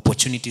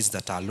opportunities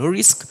that are low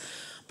risk,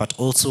 but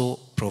also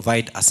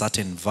provide a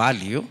certain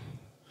value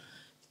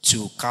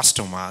to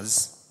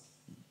customers,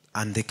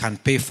 and they can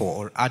pay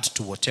for or add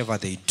to whatever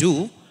they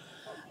do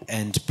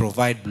and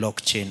provide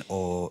blockchain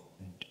or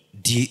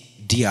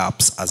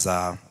D-apps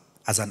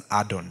as an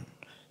add-on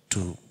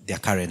to their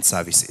current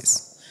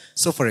services.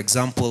 So for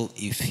example,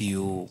 if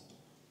you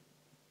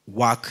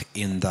work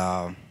in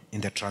the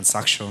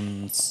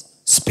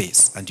transactions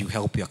space and you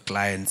help your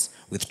clients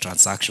with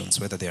transactions,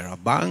 whether they're a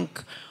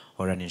bank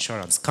or an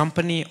insurance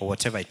company or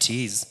whatever it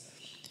is,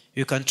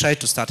 you can try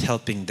to start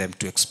helping them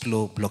to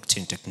explore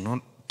blockchain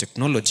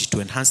technology to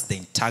enhance the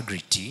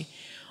integrity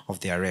of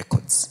their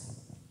records.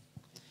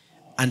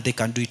 And they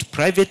can do it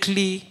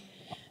privately,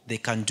 they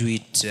can do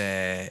it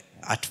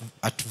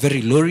at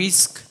very low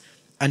risk,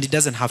 and it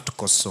doesn't have to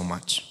cost so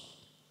much.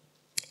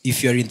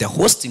 If you're in the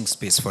hosting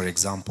space, for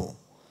example,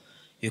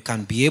 you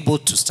can be able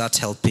to start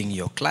helping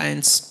your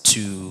clients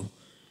to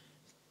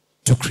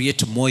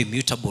create more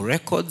immutable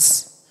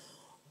records,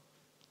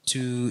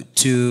 to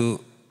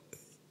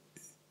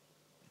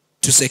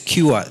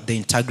secure the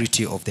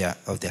integrity of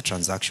their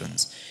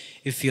transactions.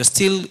 If you're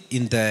still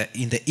in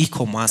the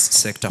e-commerce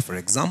sector, for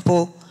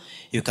example,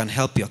 you can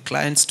help your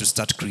clients to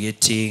start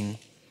creating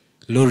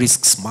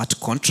low-risk smart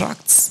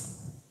contracts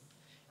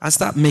and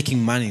start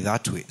making money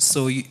that way.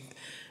 So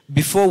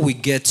before we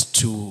get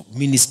to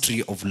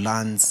Ministry of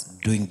Lands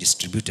doing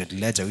distributed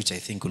ledger, which I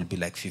think will be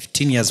like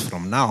 15 years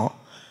from now,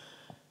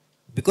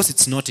 because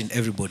it's not in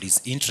everybody's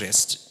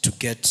interest to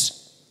get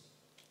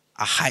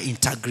a high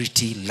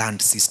integrity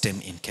land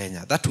system in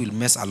Kenya. That will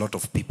mess a lot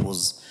of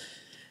people's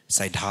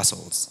side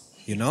hustles,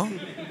 you know?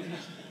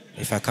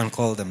 If I can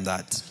call them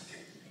that.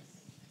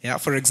 Yeah,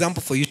 for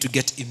example, for you to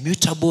get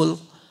immutable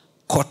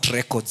court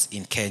records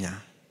in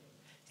Kenya.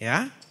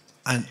 Yeah?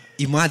 And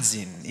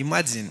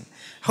imagine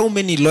how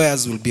many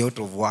lawyers will be out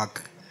of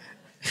work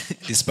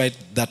despite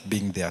that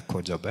being their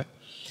core job. Eh?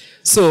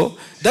 So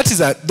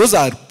those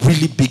are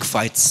really big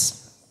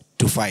fights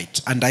to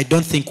fight. And I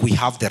don't think we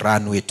have the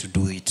runway to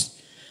do it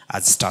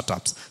as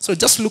startups. So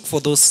just look for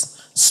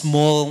those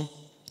small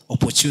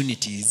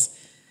opportunities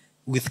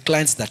with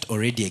clients that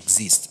already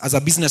exist. As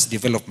a business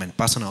development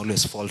person, I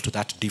always fall to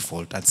that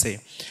default and say,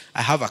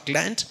 I have a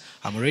client,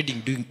 I'm already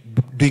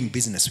doing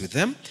business with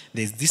them.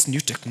 There's this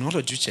new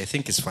technology which I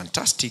think is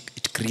fantastic.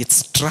 It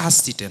creates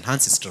trust, it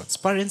enhances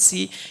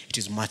transparency, it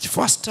is much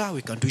faster,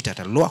 we can do it at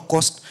a lower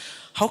cost.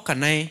 How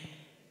can I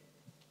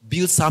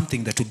build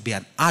something that would be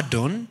an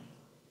add-on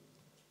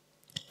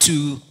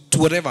to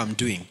whatever I'm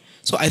doing?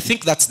 So I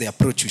think that's the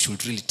approach we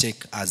should really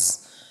take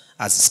as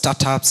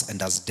startups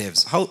and as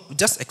devs.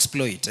 Just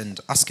explore it and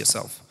ask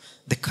yourself,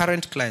 the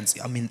current clients,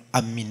 I'm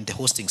in the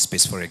hosting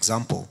space, for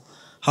example,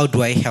 how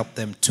do I help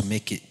them to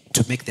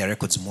make their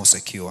records more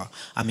secure?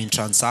 I'm in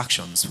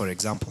transactions, for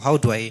example, how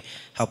do I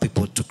help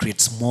people to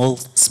create small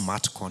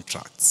smart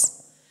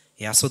contracts?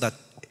 Yeah, so that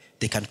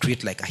they can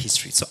create like a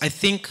history. So I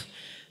think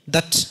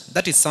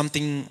that is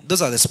something,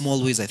 those are the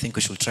small ways I think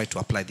we should try to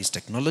apply this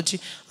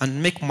technology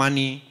and make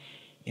money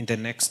in the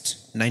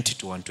next 90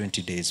 to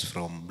 120 days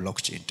from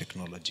blockchain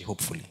technology,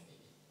 hopefully.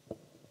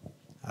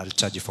 I'll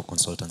charge you for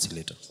consultancy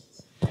later.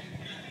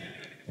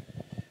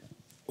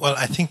 Well,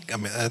 I think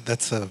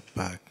that's a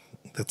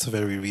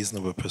very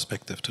reasonable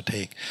perspective to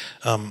take.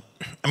 And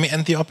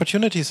the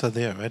opportunities are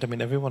there, right?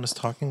 Everyone is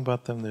talking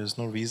about them. There's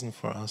no reason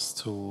for us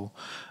to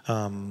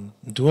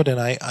do it. And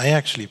I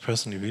actually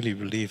personally really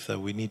believe that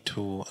we need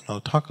to, and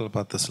I'll talk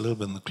about this a little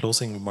bit in the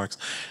closing remarks,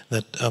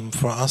 that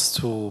for us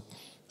to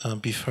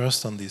be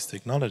first on these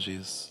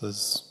technologies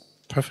is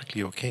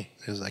perfectly okay.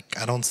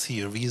 I don't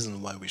see a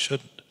reason why we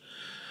shouldn't,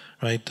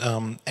 right?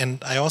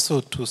 And I also,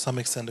 to some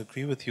extent,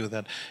 agree with you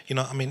that,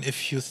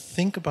 if you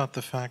think about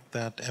the fact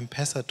that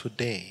M-Pesa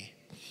today,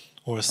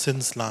 or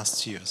since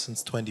last year,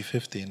 since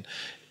 2015,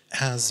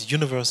 has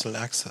universal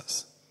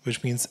access,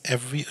 which means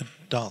every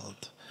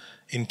adult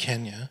in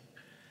Kenya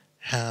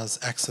has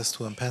access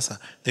to M-Pesa.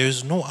 There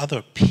is no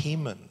other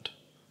payment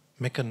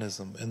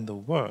mechanism in the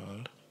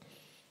world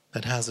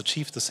that has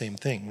achieved the same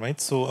thing,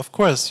 right? So of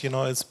course,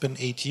 it's been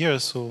 8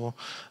 years, so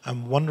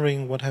I'm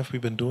wondering what have we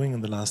been doing in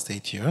the last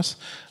 8 years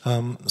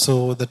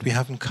so that we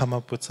haven't come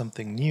up with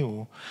something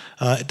new.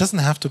 It doesn't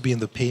have to be in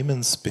the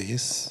payment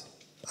space.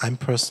 I'm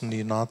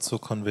personally not so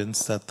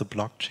convinced that the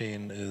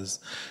blockchain is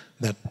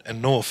that,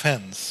 and no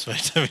offense,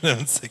 right?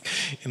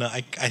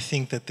 I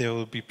think that there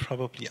will be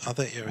probably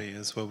other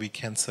areas where we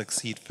can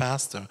succeed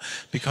faster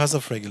because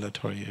of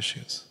regulatory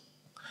issues.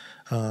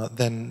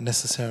 Than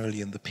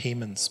necessarily in the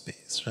payment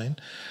space, right?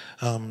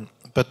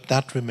 But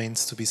that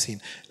remains to be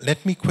seen.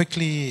 Let me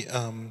quickly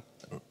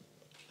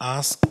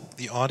ask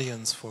the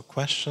audience for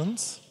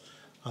questions.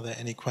 Are there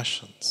any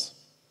questions?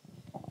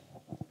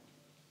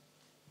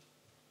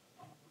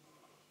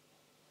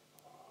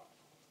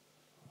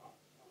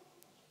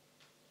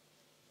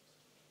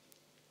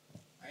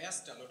 I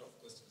asked a lot of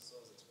questions, so I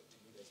was expecting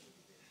you guys to be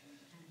there.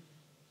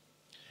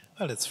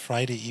 Well, it's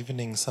Friday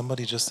evening.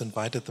 Somebody just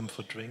invited them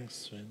for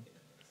drinks, right?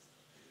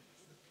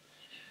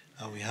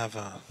 We have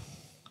a...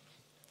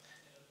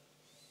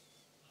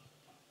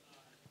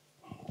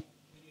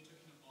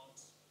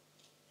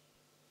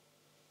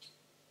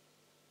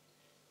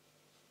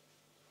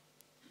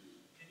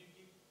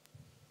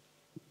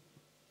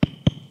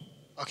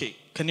 Okay,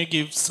 can you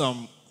give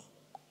some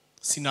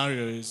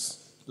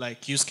scenarios,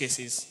 like use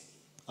cases,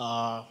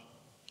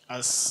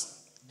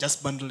 as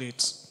just bundle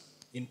it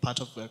in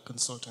part of the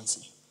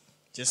consultancy?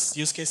 Just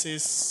use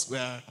cases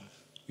where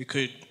we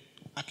could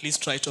at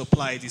least try to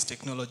apply this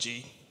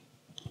technology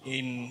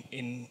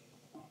in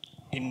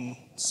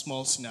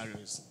small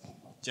scenarios,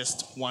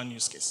 just one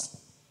use case?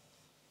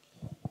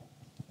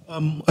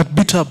 At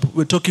GitHub,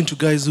 we're talking to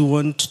guys who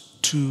want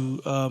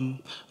to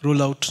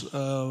roll out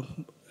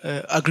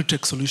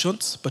agri-tech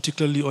solutions,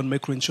 particularly on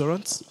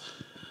microinsurance.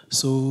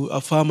 So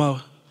a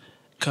farmer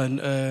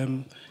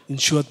can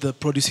ensure the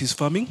produce he's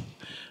farming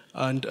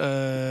and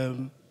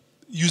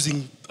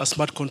using a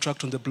smart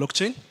contract on the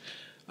blockchain.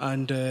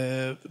 And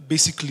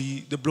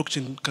basically, the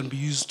blockchain can be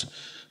used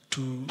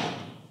to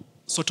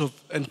sort of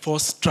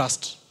enforce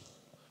trust,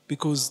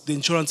 because the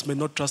insurance may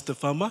not trust the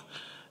farmer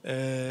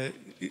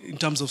in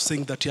terms of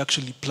saying that he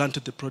actually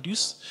planted the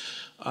produce,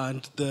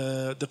 and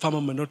the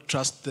farmer may not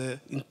trust the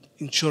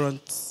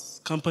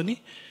insurance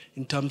company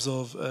in terms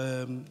of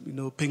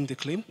paying the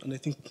claim. And I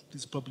think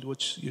this is probably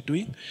what you're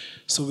doing.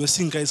 So we're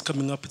seeing guys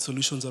coming up with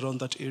solutions around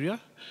that area,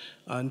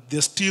 and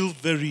they're still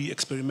very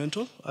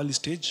experimental, early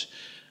stage,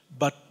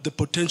 but the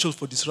potential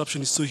for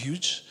disruption is so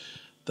huge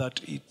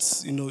that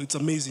it's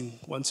amazing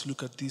once you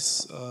look at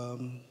this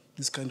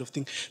this kind of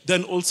thing.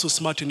 Then also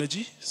smart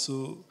energy.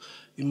 So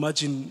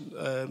imagine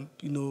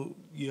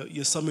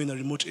you're somewhere in a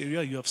remote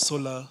area, you have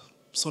solar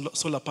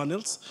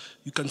panels.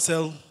 You can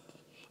sell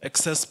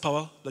excess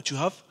power that you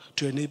have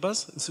to your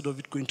neighbors instead of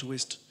it going to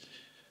waste.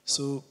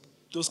 So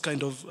those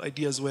kind of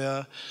ideas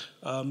where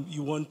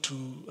you want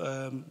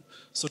to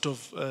sort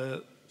of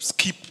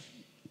skip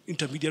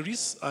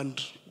intermediaries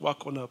and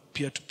work on a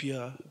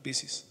peer-to-peer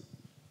basis.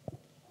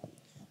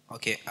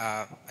 Okay,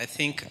 I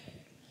think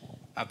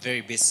a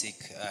very basic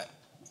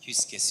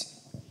use case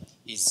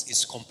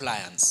is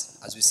compliance.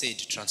 As we said,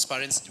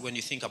 transparency. When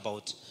you think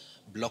about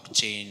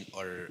blockchain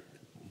or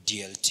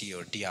DLT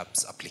or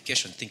DApps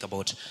application, think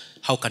about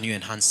how can you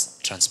enhance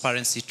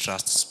transparency,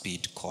 trust,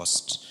 speed,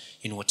 cost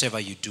in whatever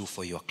you do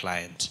for your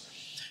client.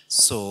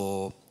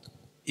 So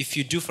if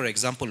you do, for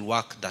example,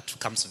 work that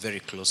comes very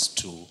close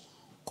to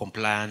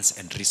compliance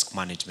and risk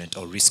management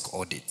or risk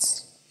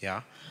audits,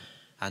 yeah?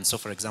 And so,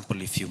 for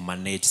example, if you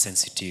manage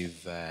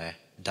sensitive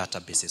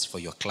databases for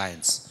your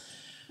clients,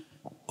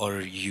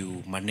 or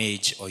you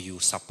manage or you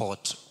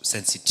support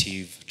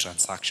sensitive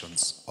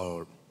transactions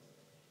or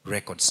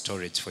record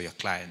storage for your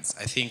clients,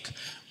 I think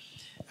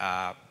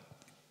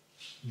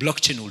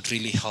blockchain would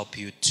really help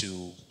you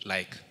to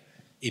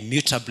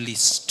immutably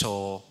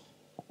store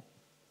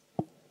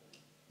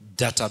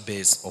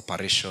database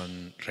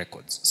operation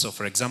records. So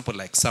for example,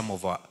 like some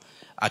of our,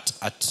 at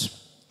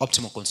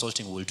Optimal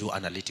Consulting, we'll do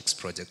analytics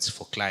projects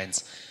for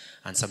clients,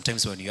 and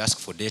sometimes when you ask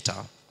for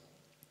data,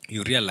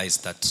 you realize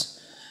that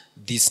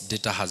this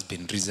data has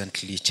been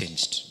recently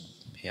changed,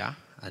 yeah?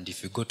 And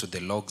if you go to the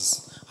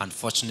logs,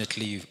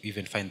 unfortunately, you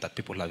even find that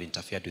people have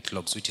interfered with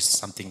logs, which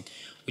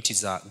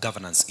is a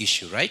governance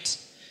issue, right?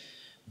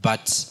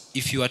 But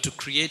if you are to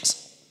create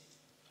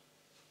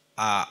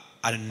an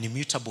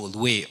immutable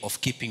way of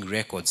keeping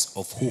records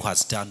of who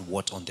has done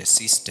what on the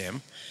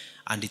system,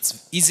 and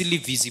it's easily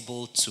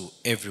visible to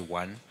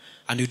everyone,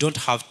 and you don't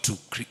have to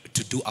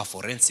do a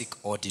forensic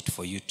audit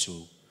for you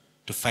to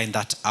find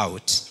that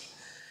out,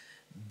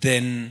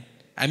 then,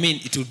 I mean,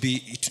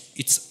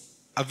 it's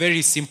a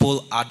very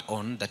simple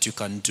add-on that you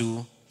can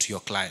do to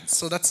your clients.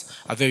 So that's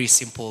a very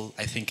simple,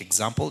 I think,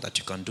 example that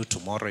you can do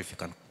tomorrow if you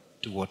can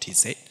do what he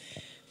said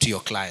to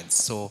your clients.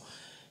 So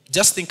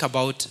just think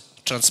about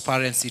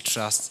transparency,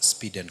 trust,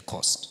 speed, and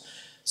cost.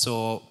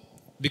 So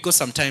because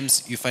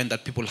sometimes you find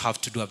that people have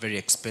to do a very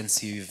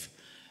expensive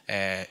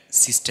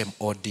system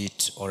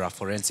audit or a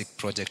forensic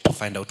project to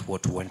find out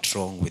what went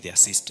wrong with their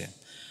system.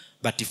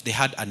 But if they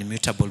had an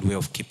immutable way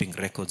of keeping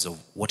records of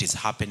what is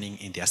happening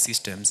in their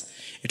systems,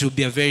 it would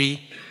be a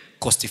very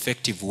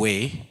cost-effective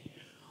way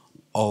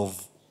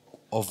of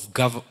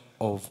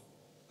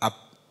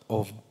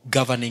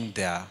governing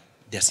their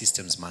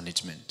systems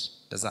management.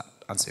 Does that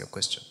answer your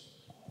question?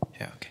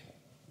 Yeah, okay.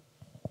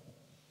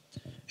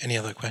 Any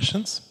other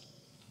questions?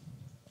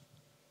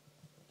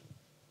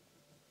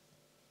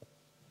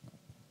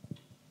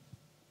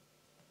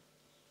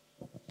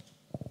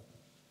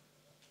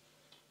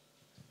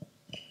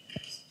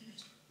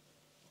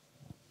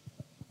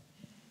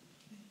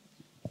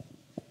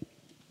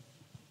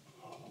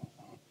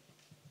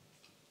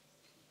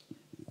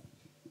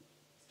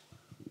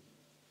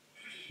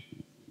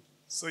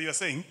 So you're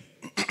saying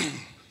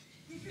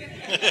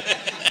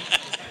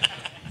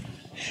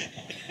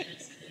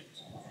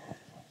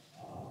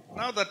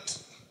now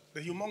that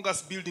the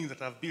humongous building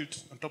that I've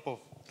built on top of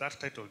that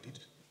title deed,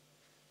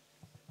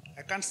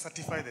 I can't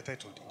certify the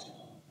title deed.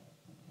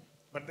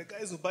 But the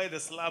guys who buy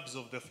the slabs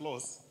of the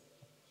floors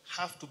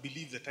have to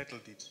believe the title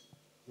deed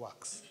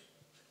works.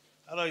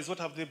 Otherwise, what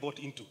have they bought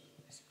into?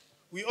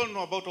 We all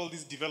know about all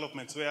these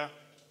developments where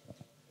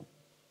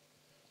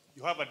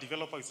you have a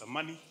developer with some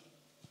money,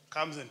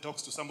 comes and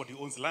talks to somebody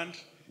who owns land,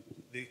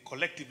 they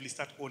collectively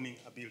start owning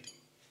a building.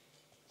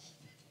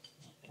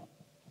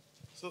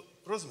 So,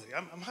 Rosemary,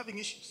 I'm having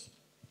issues.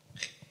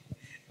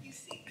 You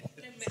see,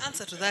 my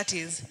answer to that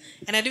is,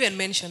 and I'd even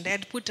mentioned,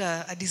 I'd put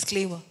a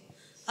disclaimer.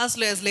 Us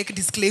lawyers like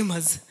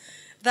disclaimers,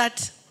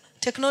 that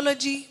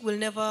technology will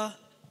never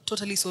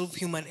totally solve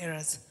human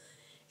errors.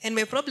 And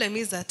my problem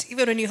is that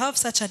even when you have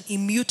such an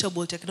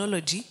immutable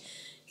technology,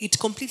 it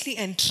completely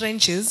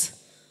entrenches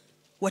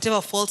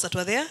whatever faults that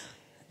were there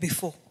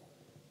before.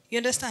 You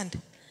understand?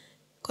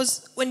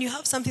 Because when you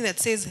have something that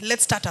says,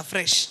 let's start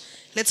afresh,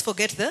 let's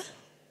forget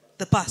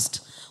the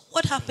past,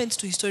 what happens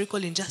to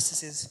historical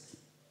injustices?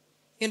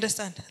 You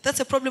understand? That's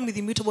a problem with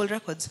immutable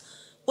records.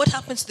 What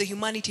happens to the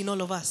humanity in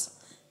all of us?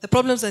 The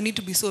problems that need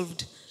to be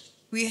solved.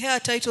 We hear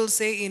titles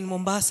say in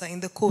Mombasa,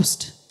 in the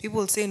coast,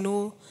 people say,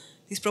 no,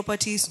 these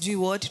properties, do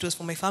what? It was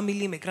for my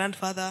family, my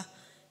grandfather.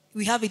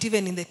 We have it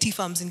even in the tea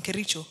farms in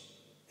Kericho.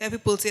 Where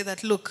people say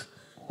that, look,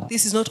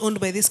 this is not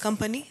owned by this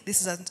company. This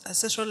is an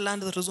ancestral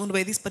land that was owned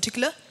by this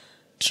particular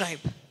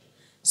tribe.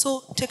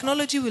 So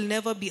technology will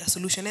never be a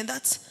solution. And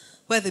that's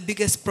where the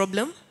biggest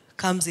problem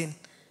comes in.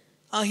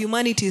 Our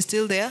humanity is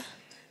still there,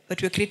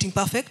 but we're creating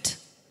perfect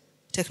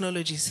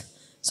technologies.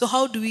 So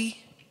how do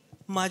we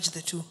merge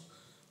the two?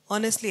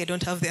 Honestly, I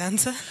don't have the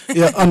answer.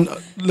 Yeah, and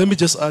let me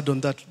just add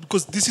on that,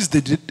 because this is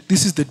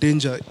the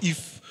danger.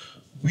 If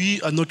we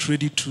are not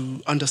ready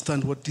to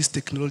understand what this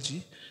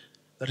technology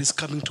that is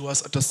coming to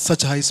us at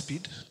such a high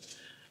speed,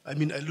 I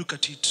mean, I look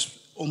at it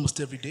almost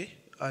every day,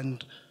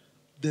 and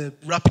the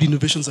rapid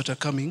innovations that are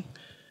coming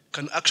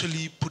can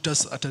actually put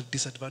us at a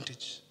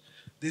disadvantage.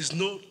 There's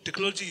no,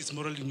 technology is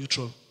morally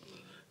neutral.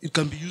 It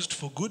can be used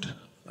for good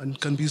and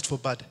it can be used for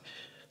bad.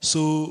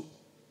 So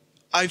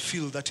I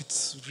feel that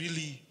it's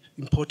really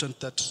important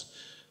that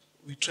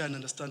we try and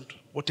understand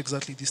what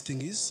exactly this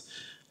thing is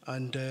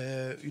and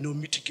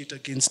mitigate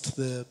against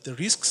the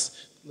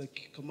risks.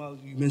 Like Kamal,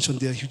 you mentioned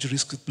there are huge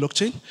risks with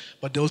blockchain,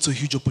 but there are also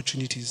huge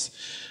opportunities.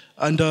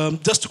 And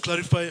just to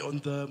clarify on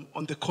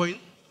the coin,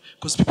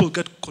 because people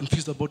get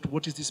confused about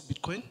what is this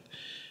Bitcoin.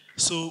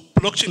 So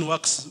blockchain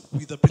works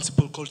with a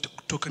principle called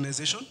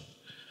tokenization,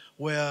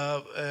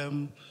 where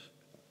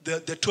there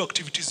are two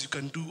activities you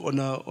can do on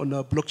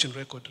a blockchain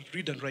record,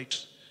 read and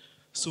write.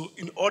 So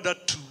in order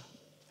to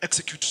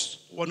execute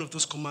one of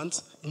those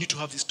commands, you need to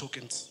have these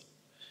tokens.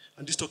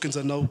 And these tokens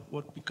are now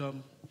what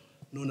become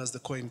known as the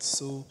coins.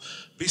 So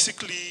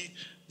basically,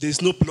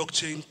 there's no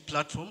blockchain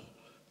platform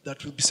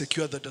that will be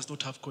secure that does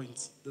not have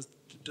coins,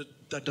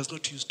 that does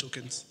not use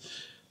tokens.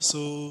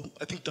 So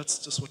I think that's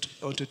just what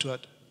I wanted to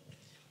add.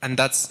 And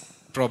that's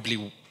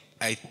probably,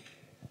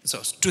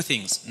 so two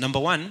things. Number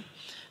one,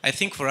 I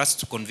think for us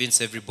to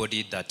convince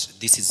everybody that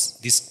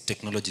this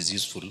technology is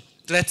useful,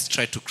 let's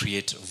try to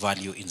create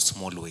value in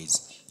small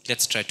ways.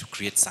 Let's try to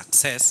create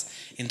success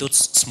in those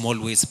small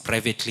ways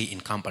privately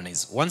in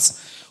companies.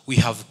 Once we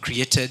have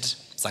created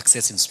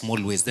success in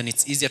small ways, then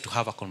it's easier to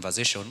have a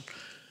conversation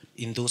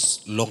in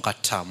those longer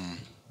term,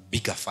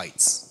 bigger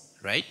fights,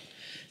 right?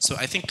 So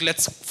I think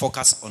let's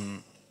focus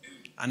on,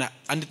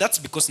 and that's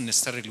because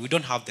necessarily we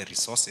don't have the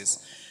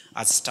resources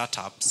as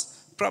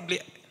startups.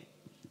 Probably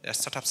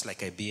startups like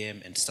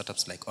IBM and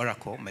startups like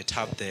Oracle might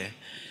have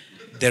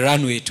the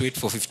runway to it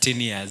for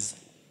 15 years.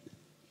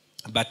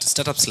 But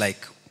startups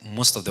like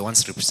most of the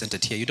ones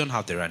represented here, you don't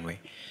have the runway.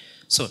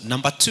 So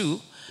number two,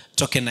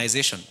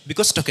 tokenization.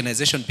 Because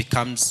tokenization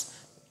becomes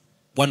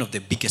one of the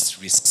biggest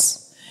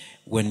risks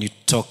when you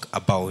talk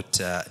about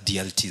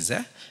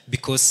DLTs,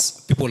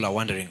 because people are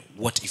wondering,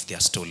 what if they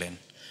are stolen?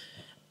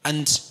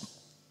 And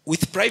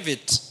with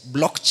private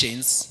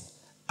blockchains,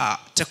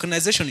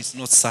 tokenization is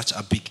not such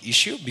a big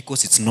issue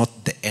because it's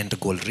not the end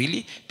goal,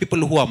 really. People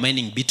who are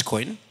mining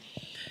Bitcoin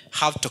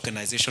have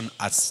tokenization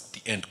as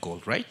the end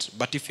goal, right?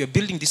 But if you're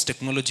building this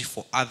technology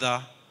for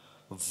other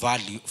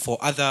value, for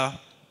other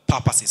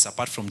purposes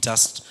apart from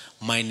just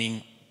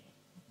mining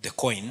the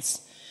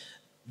coins,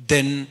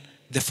 then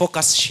the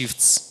focus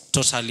shifts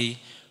totally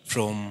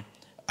from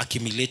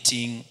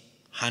accumulating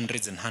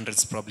hundreds and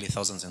hundreds, probably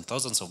thousands and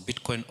thousands of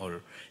Bitcoin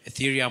or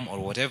Ethereum or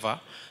whatever,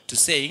 to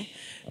saying,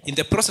 in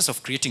the process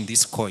of creating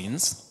these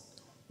coins,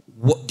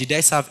 did I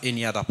serve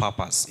any other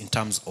purpose in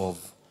terms of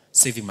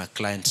saving my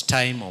client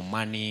time or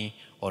money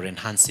or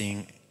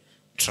enhancing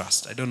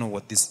trust? I don't know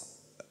what the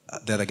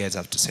other guys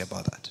have to say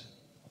about that.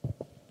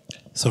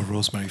 So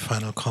Rosemary,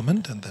 final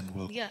comment, and then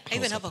we'll I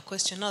even have a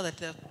question now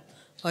that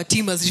our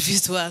team has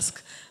refused to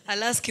ask.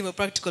 I'll ask him a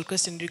practical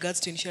question in regards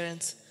to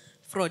insurance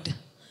fraud.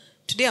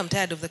 Today I'm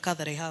tired of the car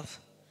that I have.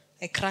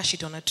 I crash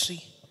it on a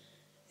tree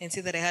and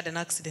say that I had an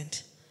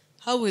accident.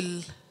 How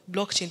will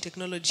blockchain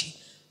technology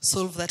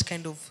solve that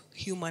kind of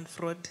human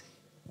fraud?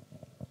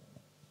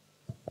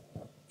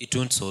 It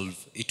won't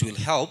solve. It will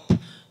help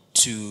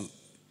to,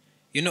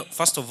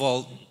 first of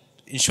all,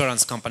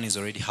 insurance companies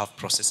already have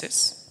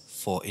processes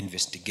for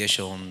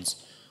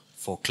investigations,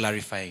 for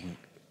clarifying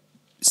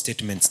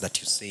statements that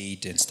you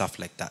said and stuff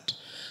like that.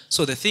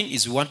 So the thing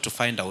is, we want to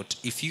find out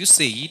if you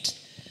said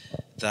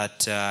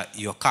that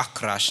your car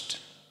crashed.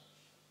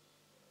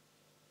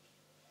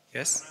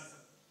 Yes?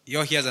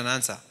 Here's an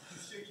answer.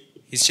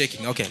 He's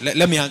shaking. Okay,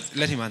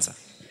 let him answer.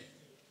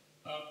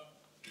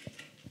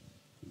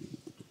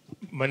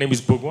 My name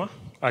is Bogwa.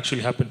 I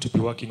actually happen to be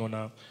working on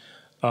a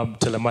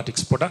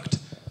telematics product.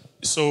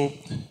 So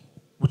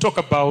we talk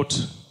about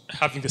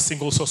having the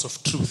single source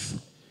of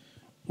truth.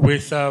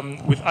 With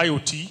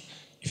IoT,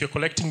 if you're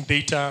collecting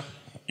data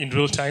in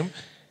real time,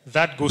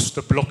 that goes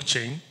to the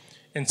blockchain.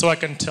 And so I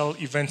can tell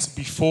events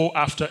before,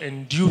 after,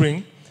 and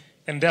during,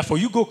 and therefore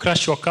you go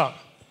crash your car.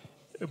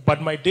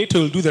 But my data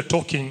will do the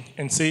talking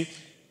and say,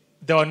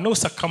 there are no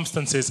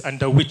circumstances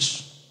under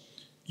which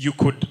you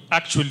could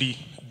actually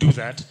do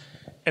that.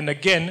 And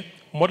again,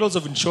 models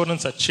of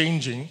insurance are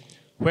changing,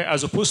 where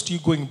as opposed to you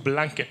going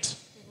blanket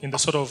in the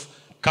sort of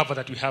cover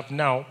that we have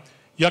now,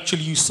 you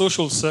actually use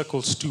social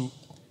circles to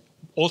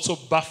also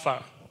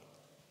buffer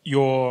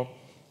your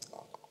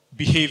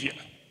behavior.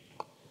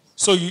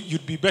 So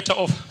you'd be better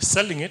off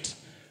selling it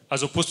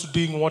as opposed to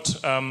doing what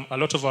a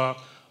lot of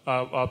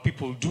our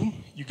people do.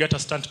 You get a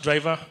stunt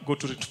driver, go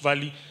to Rift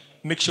Valley,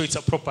 make sure it's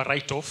a proper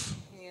write-off.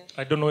 Yeah.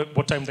 I don't know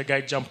what time the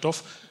guy jumped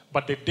off,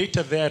 but the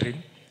data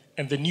therein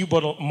and the new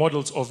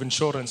models of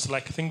insurance,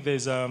 like I think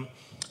there's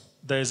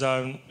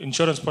an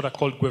insurance product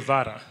called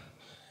Guevara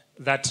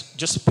that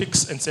just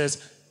picks and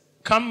says,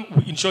 come,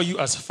 we insure you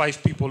as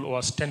 5 people or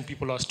as 10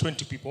 people or as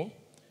 20 people.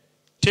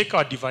 Take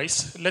our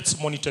device,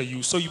 let's monitor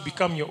you. So you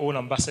become your own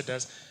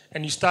ambassadors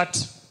and you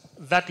start,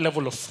 that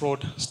level of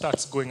fraud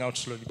starts going out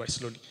slowly by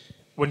slowly.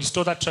 When you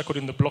store that record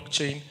in the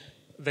blockchain,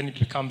 then it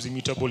becomes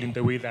immutable in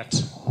the way that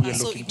we are looking to get it.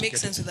 So it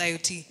makes sense with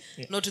IoT,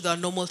 yeah. Not with our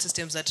normal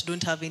systems that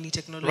don't have any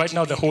technology. Right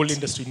now, the whole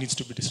industry needs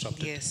to be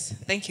disrupted. Yes,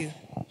 thank you.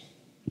 All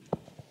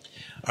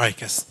right,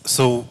 guys.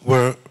 So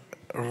we're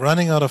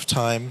running out of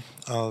time.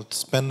 I'll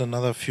spend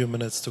another few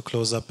minutes to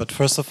close up. But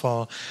first of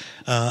all,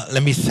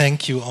 let me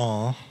thank you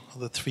all,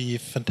 the 3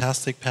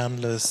 fantastic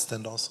panelists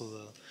and also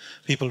the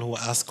people who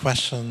asked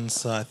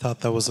questions. I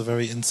thought that was a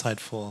very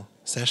insightful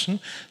session.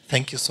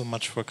 Thank you so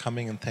much for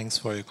coming and thanks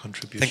for your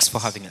contribution. Thanks for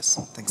having us.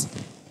 Thanks.